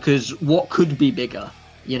version, because what could be bigger?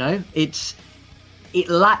 You know, it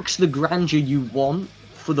lacks the grandeur you want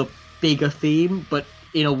for the bigger theme, but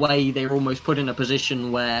in a way they were almost put in a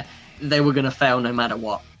position where they were going to fail no matter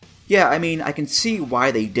what. Yeah, I mean, I can see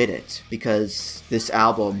why they did it, because this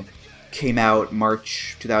album came out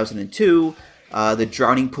March 2002. The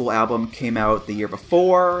Drowning Pool album came out the year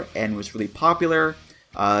before and was really popular.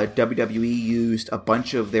 WWE used a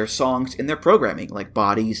bunch of their songs in their programming, like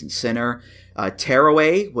Bodies and Sinner.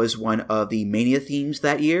 Tearaway was one of the Mania themes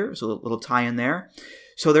that year, so a little tie-in there.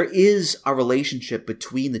 So there is a relationship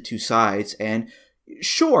between the two sides, and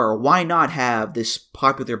sure, why not have this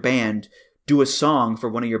popular band do a song for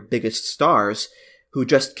one of your biggest stars who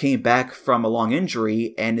just came back from a long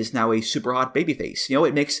injury and is now a super hot babyface? You know,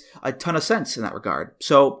 it makes a ton of sense in that regard.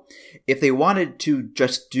 So if they wanted to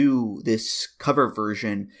just do this cover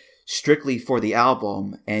version strictly for the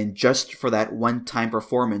album and just for that one-time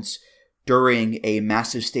performance during a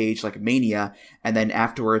massive stage like Mania, and then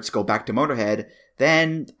afterwards go back to Motorhead,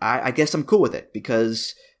 then I guess I'm cool with it,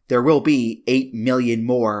 because there will be 8 million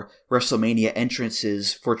more WrestleMania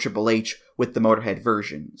entrances for Triple H with the Motorhead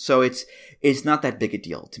version. So it's not that big a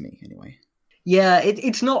deal to me, anyway. Yeah,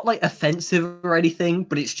 it's not like offensive or anything,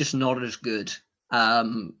 but it's just not as good,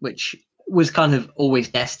 which was kind of always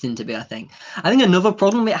destined to be, I think. I think another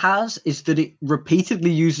problem it has is that it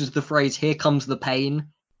repeatedly uses the phrase, "Here comes the pain."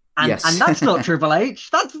 And, yes. And that's not Triple H.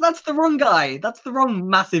 That's the wrong guy. That's the wrong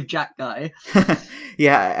Massive Jack guy.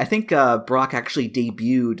 Yeah, I think Brock actually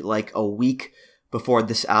debuted like a week before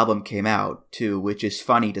this album came out, too, which is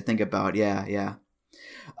funny to think about. Yeah.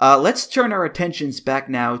 Let's turn our attentions back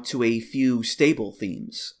now to a few stable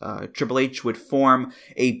themes. Triple H would form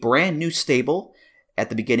a brand new stable at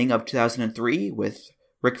the beginning of 2003 with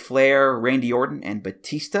Ric Flair, Randy Orton, and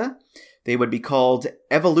Batista. They would be called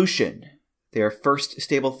Evolution. Their first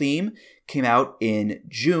stable theme came out in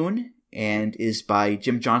June and is by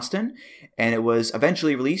Jim Johnston, and it was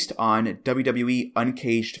eventually released on WWE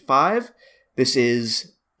Uncaged 5. This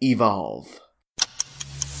is Evolve.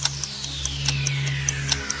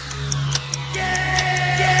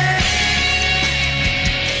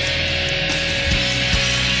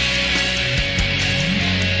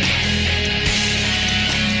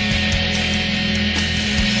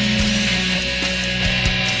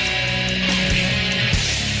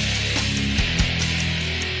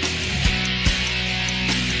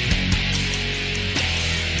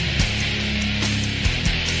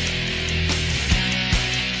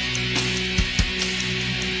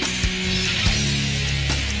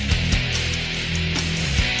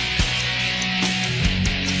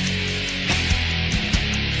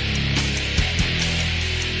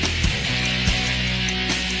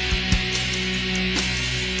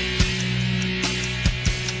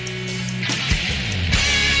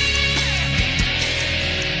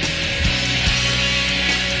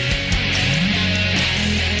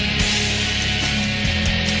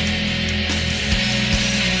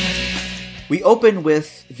 We open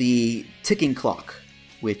with the ticking clock,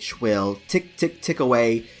 which will tick, tick, tick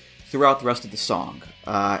away throughout the rest of the song.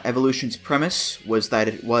 Evolution's premise was that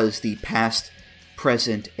it was the past,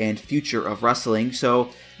 present, and future of wrestling, so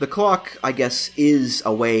the clock, I guess, is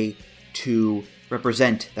a way to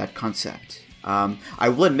represent that concept. I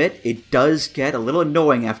will admit, it does get a little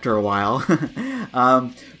annoying after a while.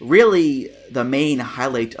 Really, the main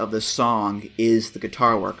highlight of the song is the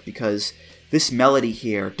guitar work, because this melody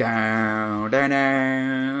here,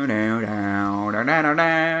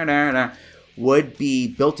 would be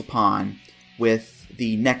built upon with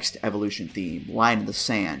the next Evolution theme, Line in the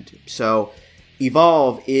Sand. So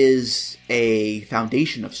Evolve is a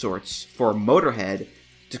foundation of sorts for Motorhead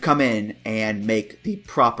to come in and make the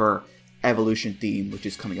proper Evolution theme, which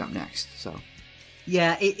is coming up next. So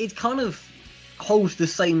yeah, it kind of holds the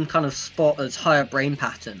same kind of spot as Higher Brain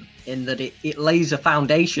Pattern, in that it lays a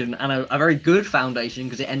foundation, and a very good foundation,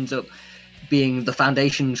 because it ends up being the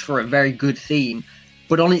foundations for a very good theme.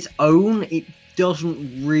 But on its own, it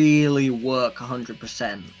doesn't really work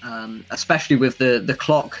 100%, especially with the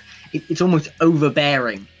clock. It's almost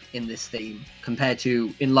overbearing in this theme compared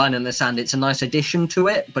to in Line in the Sand. It's a nice addition to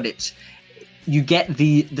it, but you get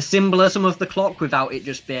the symbolism of the clock without it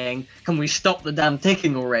just being, can we stop the damn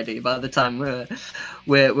ticking already, by the time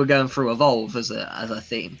we're going through Evolve as a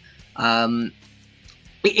theme.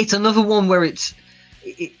 It's another one where it's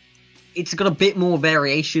got a bit more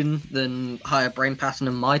variation than Higher Brain Pattern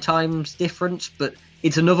and My Time's difference, but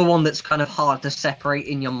it's another one that's kind of hard to separate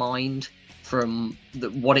in your mind from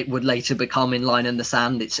what it would later become in Line in the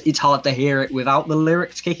Sand. It's hard to hear it without the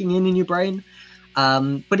lyrics kicking in your brain.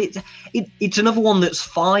 But it's another one that's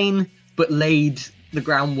fine, but laid the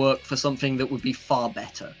groundwork for something that would be far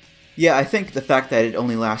better. Yeah, I think the fact that it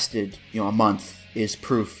only lasted, a month is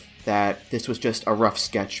proof that this was just a rough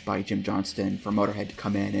sketch by Jim Johnston for Motorhead to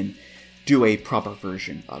come in and do a proper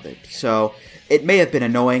version of it. So it may have been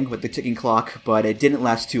annoying with the ticking clock, but it didn't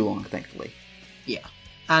last too long, thankfully. Yeah,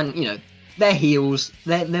 and, they're heels.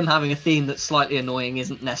 Them having a theme that's slightly annoying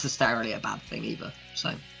isn't necessarily a bad thing either,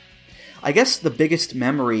 so... I guess the biggest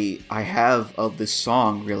memory I have of this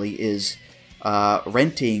song, really, is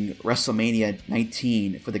renting WrestleMania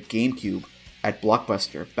 19 for the GameCube at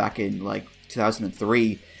Blockbuster back in,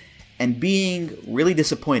 2003, and being really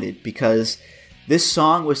disappointed because this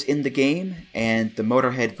song was in the game and the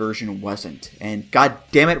Motorhead version wasn't. And god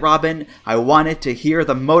damn it, Robin, I wanted to hear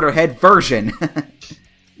the Motorhead version!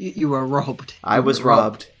 You were robbed. I was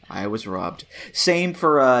robbed. Same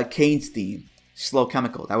for Kane's theme. Slow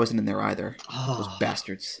Chemical. That wasn't in there either. Those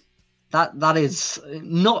bastards. That is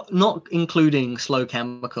not including Slow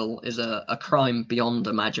Chemical is a crime beyond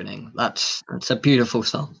imagining. That's a beautiful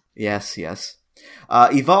song. Yes.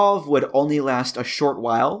 Evolve would only last a short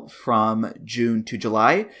while from June to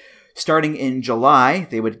July. Starting in July,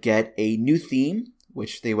 they would get a new theme,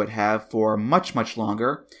 which they would have for much, much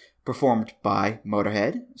longer, performed by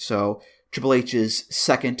Motorhead. So Triple H's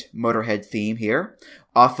second Motorhead theme here.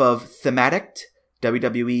 Off of Thematic,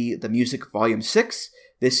 WWE The Music Volume 6,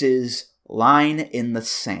 this is Line in the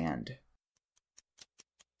Sand.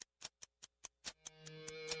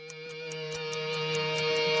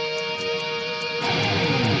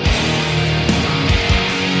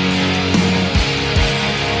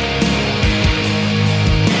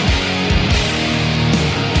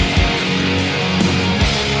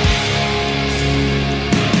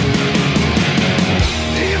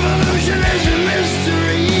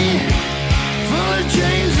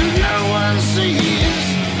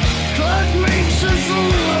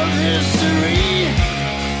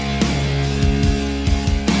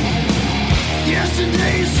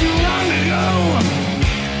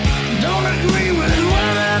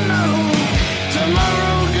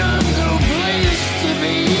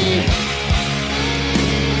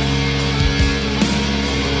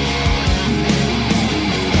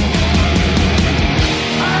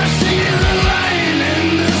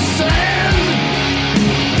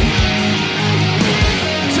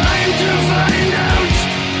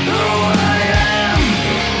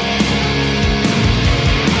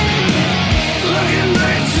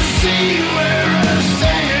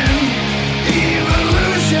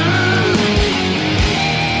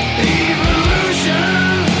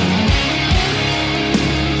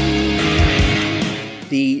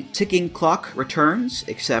 Ticking clock returns,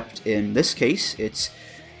 except in this case, it's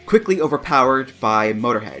quickly overpowered by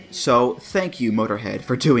Motorhead. So thank you, Motorhead,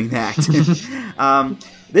 for doing that.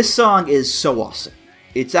 This song is so awesome.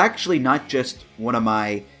 It's actually not just one of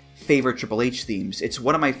my favorite Triple H themes. It's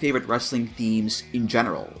one of my favorite wrestling themes in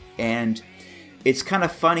general. And it's kind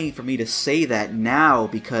of funny for me to say that now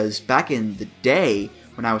because back in the day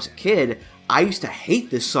when I was a kid, I used to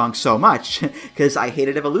hate this song so much because I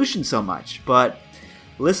hated Evolution so much. But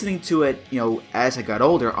listening to it, as I got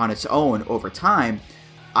older on its own over time,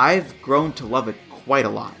 I've grown to love it quite a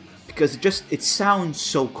lot because it sounds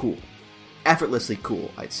so cool. Effortlessly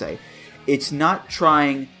cool, I'd say. It's not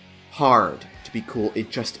trying hard to be cool,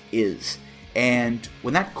 it just is. And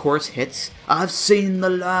when that chorus hits, I've seen the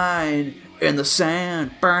line in the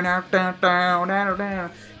sand, burn out, down, down, down,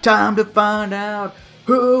 down, time to find out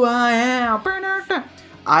who I am, burn out, down.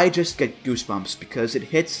 I just get goosebumps because it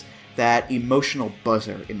hits that emotional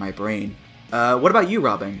buzzer in my brain. What about you,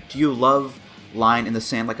 Robin? Do you love Line in the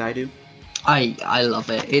Sand like I do? I love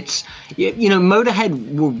it. It's,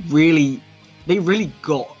 Motorhead were really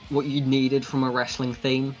got what you needed from a wrestling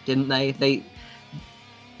theme, didn't they?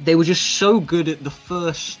 They were just so good at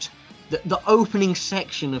the opening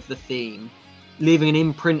section of the theme, leaving an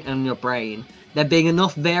imprint on your brain. There being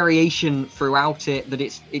enough variation throughout it that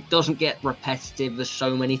it doesn't get repetitive as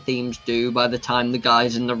so many themes do by the time the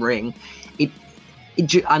guy's in the ring. It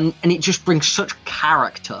just brings such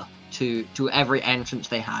character to every entrance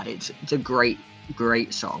they had. It's a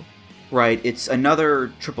great song. Right, it's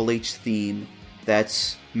another Triple H theme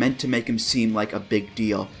that's meant to make him seem like a big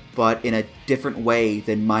deal, but in a different way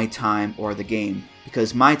than My Time or The Game.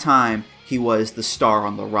 Because My Time, he was the star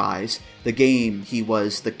on the rise. The Game, he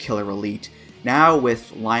was the killer elite. Now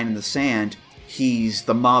with Line in the Sand, he's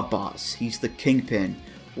the mob boss, he's the kingpin,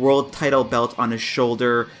 world title belt on his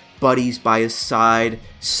shoulder, buddies by his side,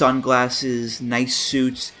 sunglasses, nice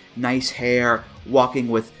suits, nice hair, walking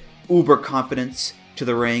with uber confidence to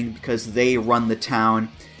the ring because they run the town.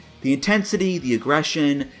 The intensity, the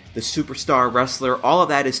aggression, the superstar wrestler, all of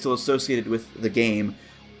that is still associated with the game.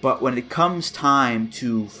 But when it comes time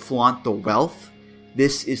to flaunt the wealth,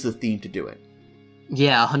 this is the theme to do it.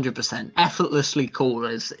 Yeah, 100%. Effortlessly cool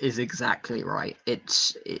is exactly right. It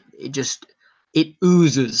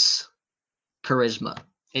oozes charisma.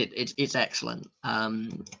 It's excellent.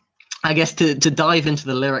 I guess to dive into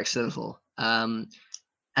the lyrics a little,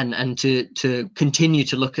 and to continue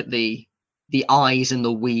to look at the eyes and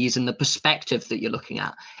the we's and the perspective that you're looking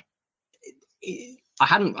at. I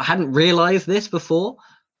hadn't realized this before,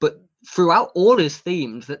 but throughout all his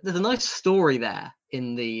themes, there's a nice story there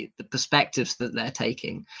in the perspectives that they're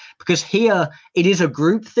taking. Because here it is a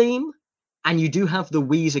group theme, and you do have the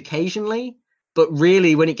we's occasionally, but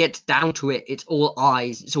really when it gets down to it, it's all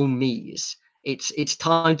I's, it's all me's. It's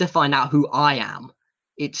time to find out who I am.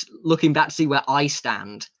 It's looking back to see where I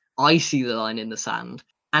stand. I see the line in the sand.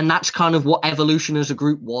 And that's kind of what Evolution as a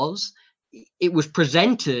group was. It was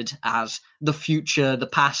presented as the future, the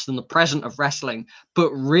past, and the present of wrestling.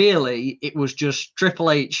 But really, it was just Triple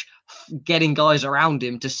H getting guys around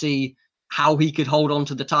him to see how he could hold on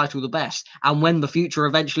to the title the best. And when the future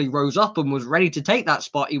eventually rose up and was ready to take that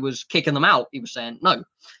spot, he was kicking them out. He was saying, no,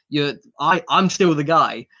 I'm still the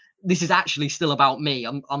guy. This is actually still about me.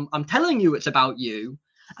 I'm telling you it's about you.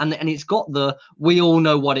 And it's got we all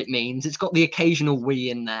know what it means. It's got the occasional we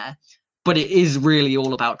in there, but it is really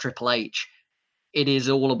all about Triple H. It is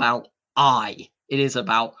all about I. It is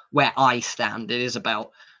about where I stand. It is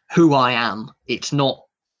about who I am. It's not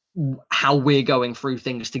how we're going through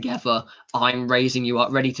things together. I'm raising you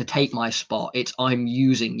up, ready to take my spot. It's I'm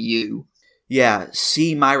using you. Yeah,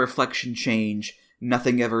 see my reflection change.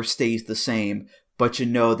 Nothing ever stays the same, but you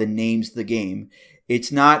know the name's the game.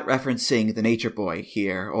 It's not referencing the Nature Boy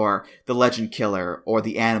here, or the Legend Killer, or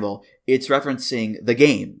the Animal. It's referencing the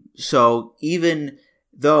game. So even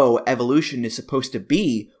though Evolution is supposed to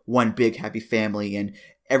be one big happy family and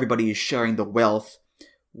everybody is sharing the wealth,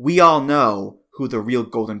 we all know who the real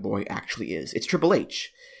Golden Boy actually is. It's Triple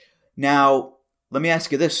H. Now, let me ask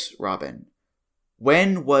you this, Robin.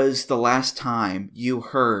 When was the last time you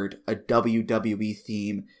heard a WWE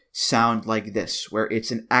theme sound like this, where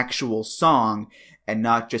it's an actual song and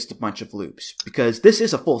not just a bunch of loops? Because this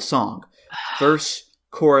is a full song. Verse,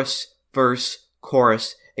 chorus,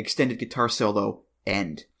 extended guitar solo,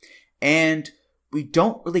 end. And we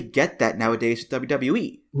don't really get that nowadays with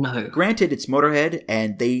WWE. No. Granted, it's Motorhead,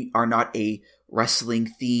 and they are not a wrestling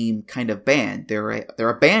theme kind of band. They're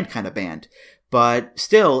a band kind of band. But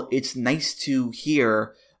still, it's nice to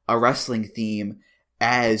hear a wrestling theme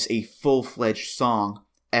as a full-fledged song,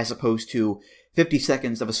 as opposed to 50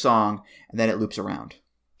 seconds of a song and then it loops around.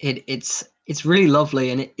 It's really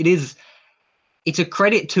lovely, and it's a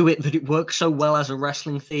credit to it that it works so well as a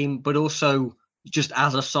wrestling theme, but also just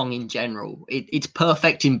as a song in general. It's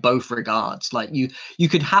perfect in both regards. Like you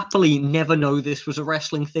could happily never know this was a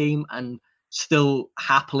wrestling theme and still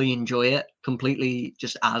happily enjoy it completely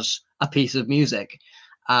just as a piece of music.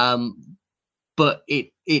 But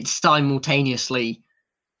it simultaneously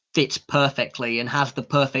fits perfectly and has the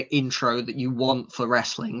perfect intro that you want for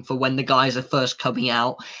wrestling, for when the guys are first coming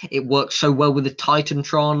out. It works so well with the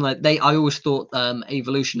Titantron. I always thought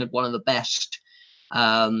Evolution had one of the best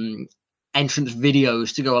entrance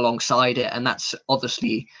videos to go alongside it, and that's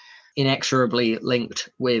obviously inexorably linked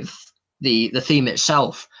with the theme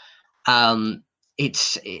itself.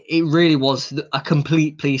 It really was a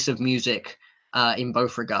complete piece of music in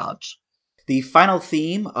both regards. The final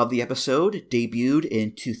theme of the episode debuted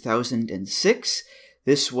in 2006.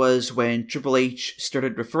 This was when Triple H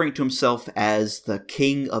started referring to himself as the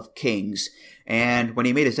King of Kings. And when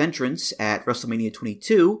he made his entrance at WrestleMania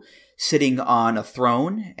 22, sitting on a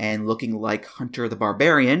throne and looking like Hunter the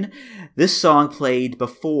Barbarian, this song played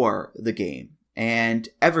before the game. And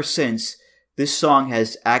ever since, this song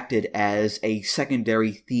has acted as a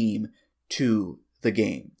secondary theme to the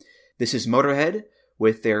game. This is Motorhead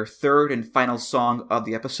with their third and final song of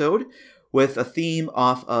the episode, with a theme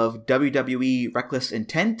off of WWE Reckless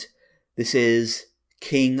Intent. This is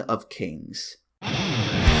King of Kings. Behold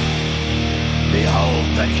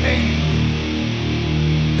the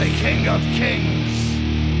King of Kings.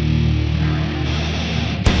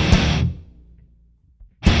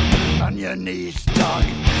 On your knees, dog.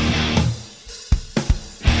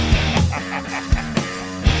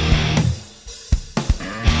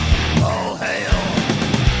 All hail.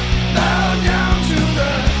 Bow down to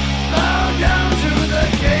the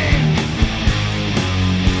King.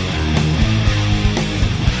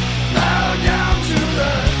 Bow down to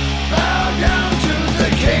the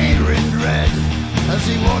King in red as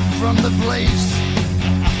he walked from the place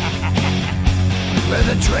where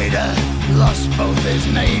the traitor lost both his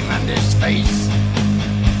name and his face.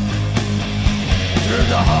 Through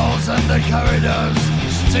the halls and the corridors,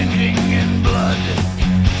 stinking in blood,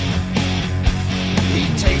 he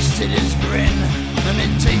tasted his grin, and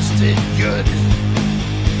it tasted good.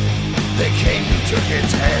 The king took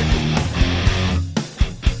his head,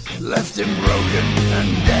 left him broken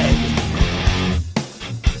and dead.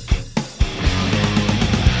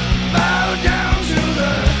 Bow down to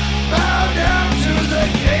the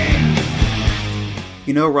king.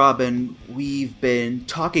 You know, Robin, we've been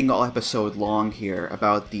talking all episode long here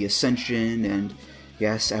about the ascension and,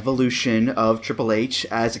 yes, evolution of Triple H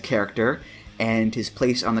as a character and his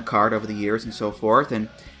place on the card over the years and so forth, and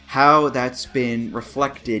how that's been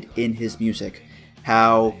reflected in his music.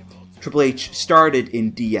 How Triple H started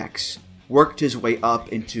in DX, worked his way up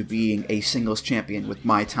into being a singles champion with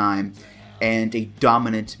My Time, and a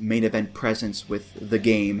dominant main event presence with The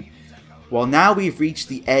Game. Well, now we've reached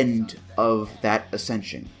the end of that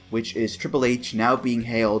ascension, which is Triple H now being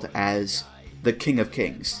hailed as the King of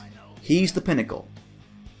Kings. He's the pinnacle.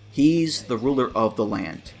 He's the ruler of the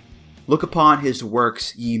land. Look upon his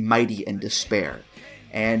works, ye mighty in despair.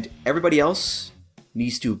 And everybody else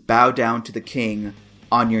needs to bow down to the king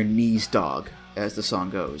on your knees, dog, as the song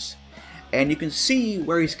goes. And you can see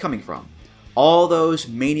where he's coming from. All those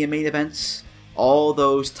Mania main events, all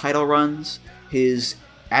those title runs, his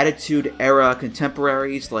Attitude Era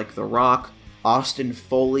contemporaries like The Rock, Austin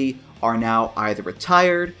Foley are now either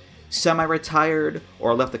retired, semi-retired,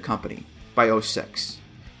 or left the company by 2006.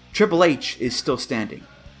 Triple H is still standing.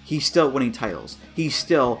 He's still winning titles. He's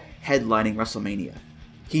still headlining WrestleMania.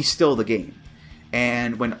 He's still the game.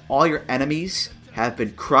 And when all your enemies have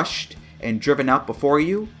been crushed and driven out before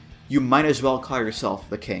you, you might as well call yourself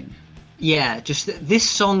the king. Yeah, just this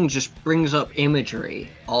song just brings up imagery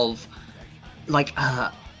of like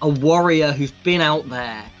a warrior who's been out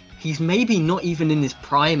there. He's maybe not even in his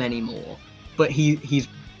prime anymore, but he's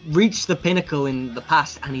reached the pinnacle in the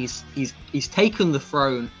past, and he's taken the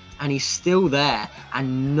throne, and he's still there,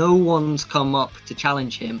 and no one's come up to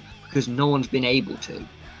challenge him because no one's been able to.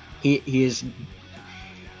 He is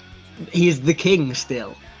the king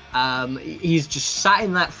still. He's just sat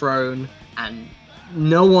in that throne, and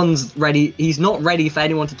no one's ready. He's not ready for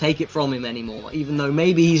anyone to take it from him anymore, even though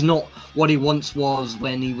maybe he's not what he once was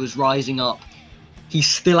when he was rising up. He's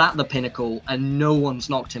still at the pinnacle, and no one's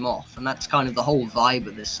knocked him off, and that's kind of the whole vibe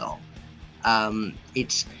of this song.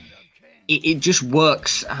 It just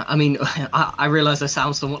works. I mean, I realize I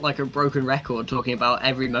sound somewhat like a broken record talking about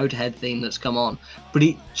every Motorhead theme that's come on, but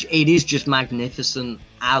it is just magnificent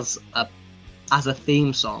as a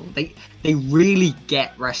theme song. They really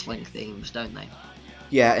get wrestling themes, don't they?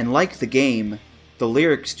 Yeah, and like The Game, the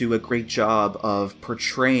lyrics do a great job of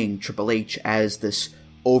portraying Triple H as this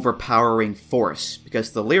overpowering force,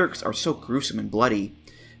 because the lyrics are so gruesome and bloody.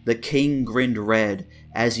 The king grinned red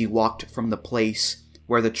as he walked from the place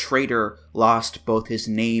where the traitor lost both his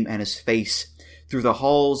name and his face. Through the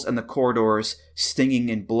halls and the corridors, stinging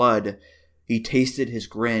in blood, he tasted his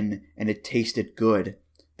grin, and it tasted good.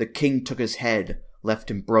 The king took his head,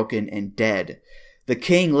 left him broken and dead. The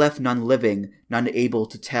king left none living, none able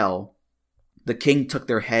to tell. The king took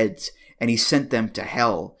their heads, and he sent them to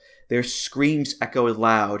hell. Their screams echoed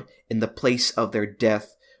loud in the place of their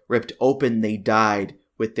death. Ripped open they died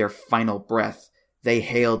with their final breath. They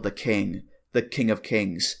hailed the king of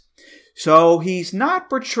kings. So he's not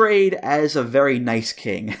portrayed as a very nice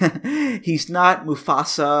king. He's not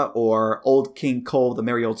Mufasa or old King Cole, the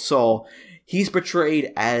merry old soul. He's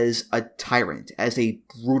portrayed as a tyrant, as a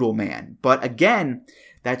brutal man. But again,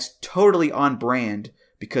 that's totally on brand,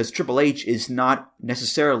 because Triple H is not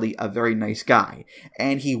necessarily a very nice guy,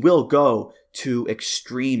 and he will go to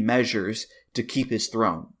extreme measures to keep his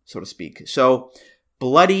throne, so to speak. So,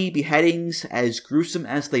 bloody beheadings, as gruesome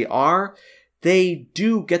as they are, they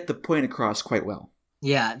do get the point across quite well.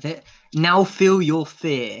 Yeah, now feel your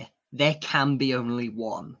fear. There can be only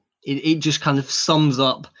one. It just kind of sums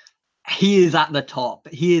up. He is at the top.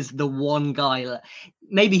 He is the one guy.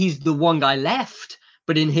 Maybe he's the one guy left,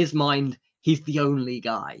 but in his mind, he's the only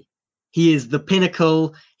guy. He is the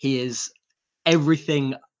pinnacle. He is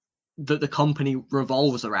everything that the company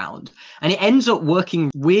revolves around. And it ends up working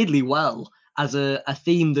weirdly well as a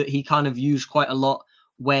theme that he kind of used quite a lot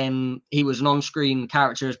when he was an on-screen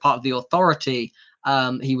character as part of the Authority.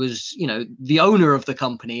 He was, the owner of the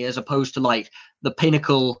company, as opposed to like the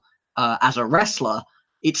pinnacle as a wrestler.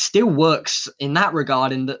 It still works in that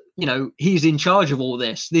regard, in that, he's in charge of all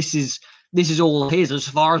this. This is all his. As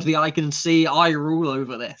far as the eye can see, I rule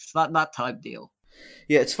over this. That type deal.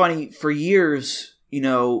 Yeah, it's funny. For years,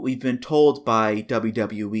 we've been told by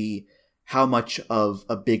WWE how much of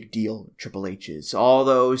a big deal Triple H is. All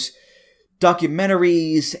those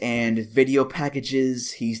documentaries and video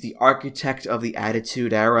packages. He's the architect of the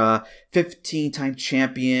Attitude Era, 15-time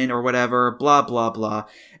champion or whatever, blah, blah, blah.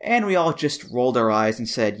 And we all just rolled our eyes and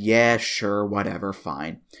said, yeah, sure, whatever,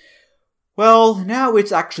 fine. Well, now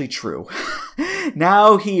it's actually true.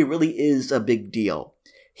 Now he really is a big deal.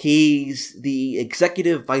 He's the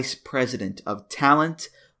executive vice president of talent,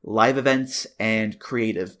 live events, and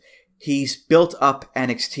creative. He's built up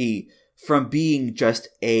NXT from being just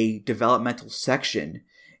a developmental section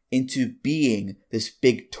into being this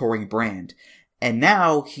big touring brand. And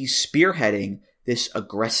now he's spearheading this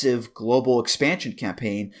aggressive global expansion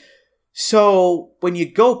campaign. So when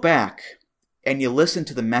you go back and you listen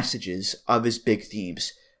to the messages of his big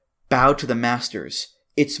themes, bow to the masters,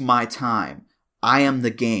 it's my time, I am the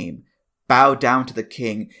game, bow down to the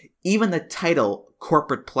king, even the title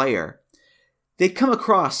corporate player, they come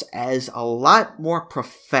across as a lot more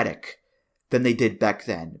prophetic than they did back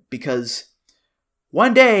then. Because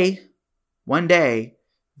one day,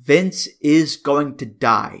 Vince is going to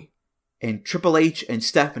die, and Triple H and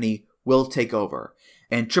Stephanie will take over,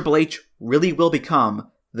 and Triple H really will become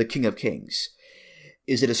the King of Kings.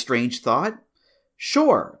 Is it a strange thought?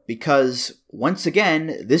 Sure, because once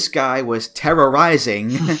again, this guy was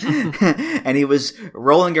terrorizing, and he was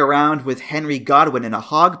rolling around with Henry Godwinn in a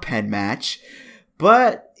hog pen match.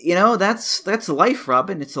 But, you know, that's life,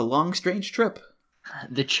 Robin. It's a long, strange trip.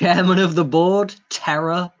 The chairman of the board,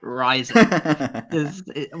 Terror Rising.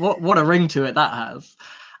 What a ring to it that has.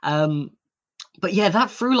 But yeah,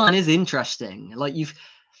 that through line is interesting. Like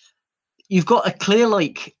you've got a clear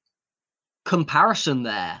comparison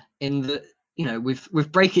there in the, you know,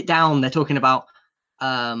 with Break It Down, they're talking about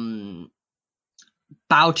bow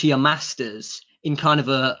to your masters in kind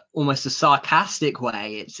of almost a sarcastic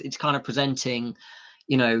way. It's kind of presenting,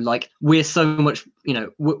 you know, like we're so much, you know,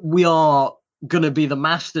 we are going to be the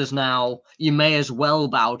masters now. You may as well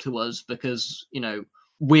bow to us because, you know,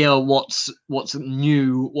 we are what's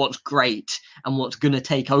new, what's great, and what's going to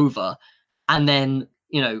take over. And then,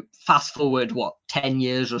 you know, fast forward, 10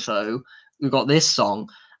 years or so, we've got this song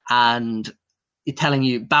and you're telling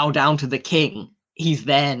you bow down to the king. He's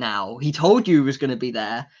there now. He told you he was going to be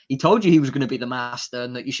there. He told you he was going to be the master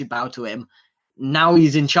and that you should bow to him. Now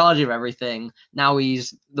he's in charge of everything. Now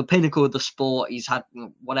he's the pinnacle of the sport. He's had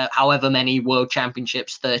however many world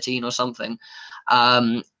championships, 13 or something.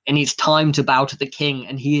 And it's time to bow to the king.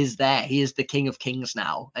 And he is there. He is the King of Kings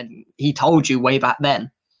now. And he told you way back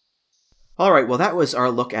then. All right, well, that was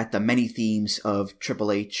our look at the many themes of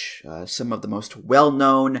Triple H, some of the most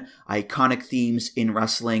well-known, iconic themes in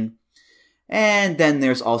wrestling. And then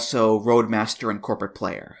there's also Roadmaster and Corporate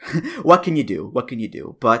Player. What can you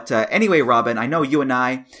do? But anyway, Robin, I know you and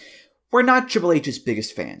I, we're not Triple H's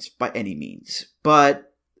biggest fans by any means.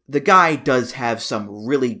 But the guy does have some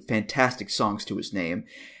really fantastic songs to his name.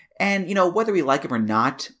 And, you know, whether we like him or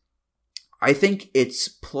not, I think it's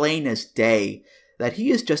plain as day that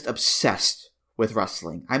he is just obsessed with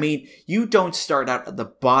wrestling. I mean, you don't start out at the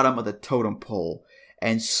bottom of the totem pole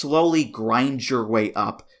and slowly grind your way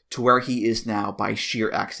up to where he is now by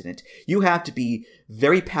sheer accident. You have to be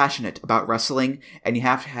very passionate about wrestling, and you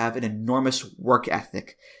have to have an enormous work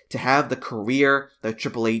ethic to have the career that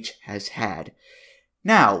Triple H has had.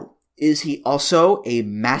 Now, is he also a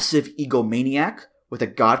massive egomaniac with a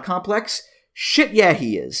god complex? Shit, yeah,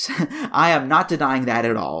 he is. I am not denying that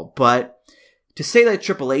at all, but to say that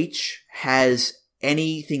Triple H has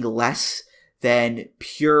anything less than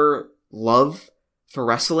pure love for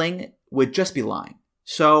wrestling would just be lying.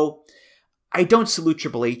 So, I don't salute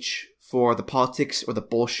Triple H for the politics or the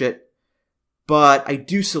bullshit, but I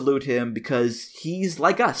do salute him because he's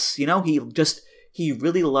like us, you know? He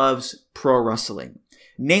really loves pro wrestling,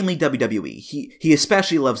 namely WWE. He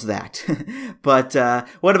especially loves that. But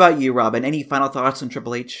what about you, Robin? Any final thoughts on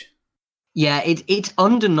Triple H? Yeah, it's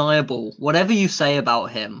undeniable. Whatever you say about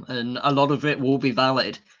him, and a lot of it will be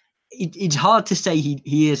valid, it's hard to say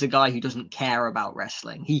he is a guy who doesn't care about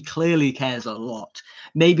wrestling. He clearly cares a lot.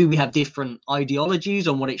 Maybe we have different ideologies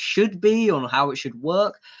on what it should be, on how it should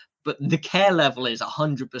work, but the care level is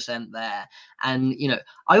 100% there. And, you know,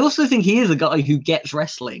 I also think he is a guy who gets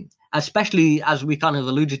wrestling, especially as we kind of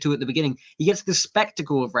alluded to at the beginning. He gets the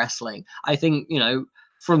spectacle of wrestling. I think, you know,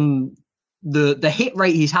 from the hit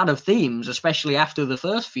rate he's had of themes, especially after the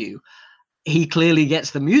first few, he clearly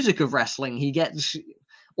gets the music of wrestling. He gets...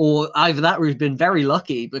 Or either that or he's been very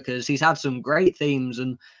lucky because he's had some great themes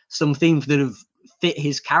and some themes that have fit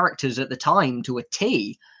his characters at the time to a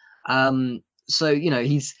T. So, you know,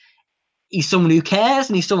 he's someone who cares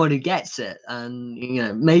and he's someone who gets it. And, you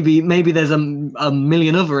know, maybe there's a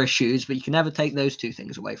million other issues, but you can never take those two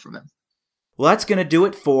things away from him. Well, that's going to do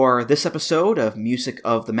it for this episode of Music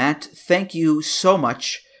of the Mat. Thank you so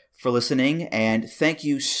much for listening, and thank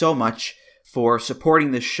you so much for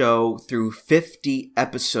supporting this show through 50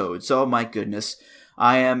 episodes. Oh my goodness.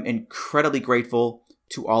 I am incredibly grateful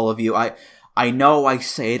to all of you. I know I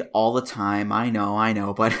say it all the time. I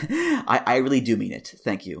know, but I really do mean it.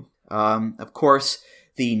 Thank you. Of course,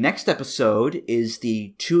 the next episode is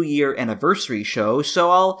the 2-year anniversary show,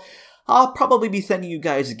 so I'll probably be thanking you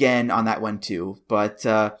guys again on that one too. But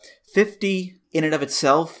 50 in and of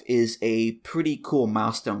itself is a pretty cool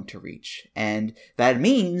milestone to reach. And that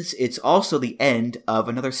means it's also the end of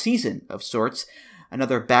another season of sorts,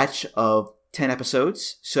 another batch of 10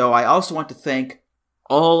 episodes. So I also want to thank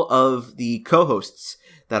all of the co-hosts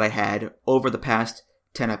that I had over the past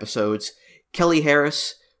 10 episodes. Kelly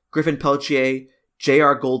Harris, Griffin Peltier,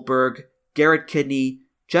 J.R. Goldberg, Garrett Kidney,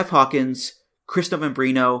 Jeff Hawkins, Chris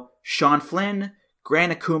Novembrino, Sean Flynn,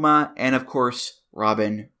 Grant Akuma, and of course,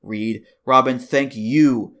 Robin Reed. Robin, thank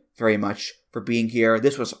you very much for being here.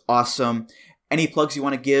 This was awesome. Any plugs you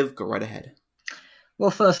want to give, go right ahead.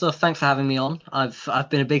 Well, first off, thanks for having me on. I've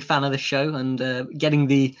been a big fan of the show, and getting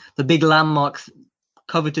the big landmark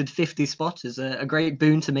coveted 50 spot is a great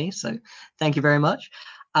boon to me. So thank you very much.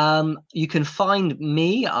 You can find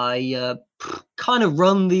me. I kind of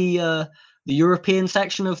run the European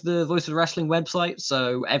section of the Voices of Wrestling website,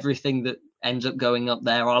 so everything that ends up going up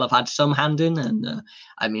there, I'll have had some hand in. And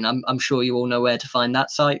I mean, I'm sure you all know where to find that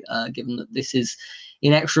site, given that this is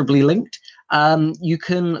inexorably linked. You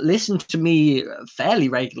can listen to me fairly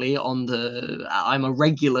regularly on I'm a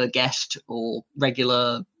regular guest or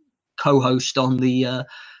regular co-host on the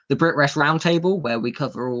BritRest Roundtable, where we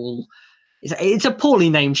cover all. It's a poorly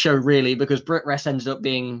named show, really, because BritRest ended up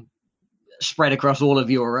being spread across all of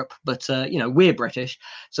Europe, but we're British,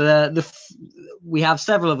 so we have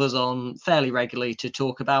several of us on fairly regularly to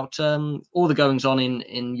talk about all the goings on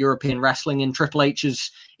in European wrestling and Triple H's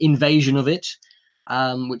invasion of it,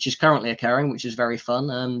 which is currently occurring, which is very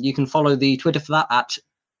fun. You can follow the Twitter for that at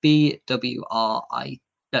BRITWRESROUND.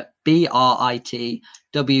 That's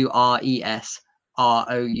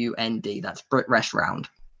BritRest Round.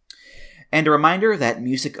 And a reminder that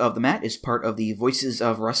Music of the Mat is part of the Voices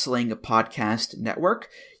of Wrestling podcast network.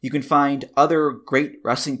 You can find other great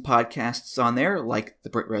wrestling podcasts on there, like the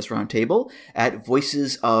BritRest Roundtable, at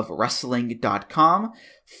voicesofwrestling.com.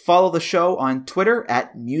 Follow the show on Twitter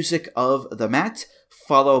at Music of the Mat.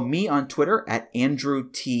 Follow me on Twitter at Andrew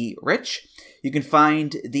T. Rich. You can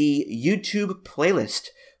find the YouTube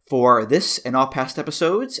playlist for this and all past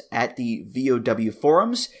episodes at the VOW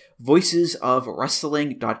forums,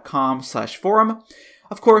 voicesofwrestling.com/forum.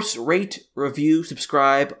 Of course, rate, review,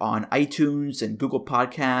 subscribe on iTunes and Google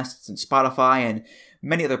Podcasts and Spotify and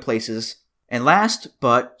many other places. And last,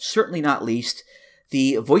 but certainly not least,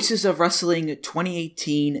 the Voices of Wrestling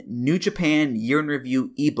 2018 New Japan Year in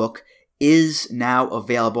Review ebook is now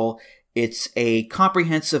available. It's a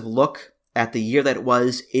comprehensive look at the year that it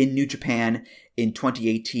was in New Japan in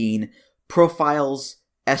 2018. Profiles,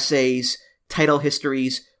 essays, title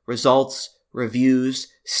histories, results, reviews,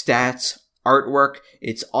 stats, artwork.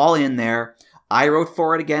 It's all in there. I wrote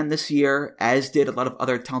for it again this year, as did a lot of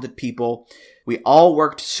other talented people. We all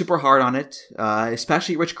worked super hard on it,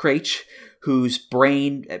 especially Rich Craich, whose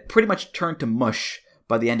brain pretty much turned to mush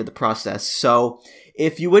by the end of the process. So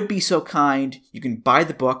if you would be so kind, you can buy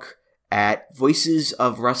the book at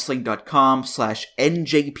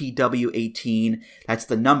voicesofwrestling.com/NJPW18. That's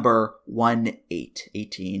the number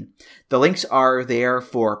 1818. The links are there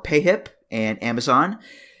for PayHip and Amazon.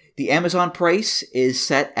 The Amazon price is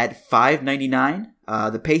set at $5.99.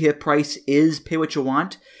 The PayHip price is pay what you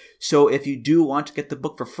want. So if you do want to get the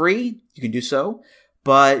book for free, you can do so.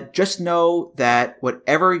 But just know that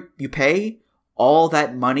whatever you pay, all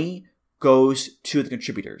that money goes to the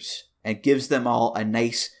contributors and gives them all a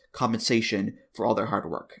nice compensation for all their hard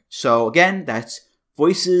work. So again, that's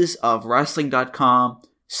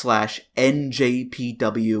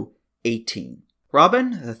voicesofwrestling.com/NJPW18.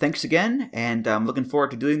 Robin, thanks again, and I'm looking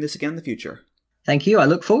forward to doing this again in the future. Thank you. I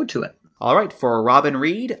look forward to it. All right, for Robin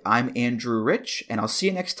Reed, I'm Andrew Rich, and I'll see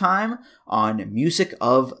you next time on Music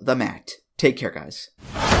of the Mat. Take care, guys.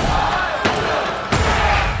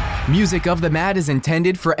 Music of the Mat is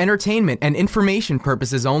intended for entertainment and information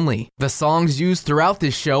purposes only. The songs used throughout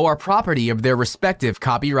this show are property of their respective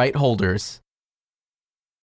copyright holders.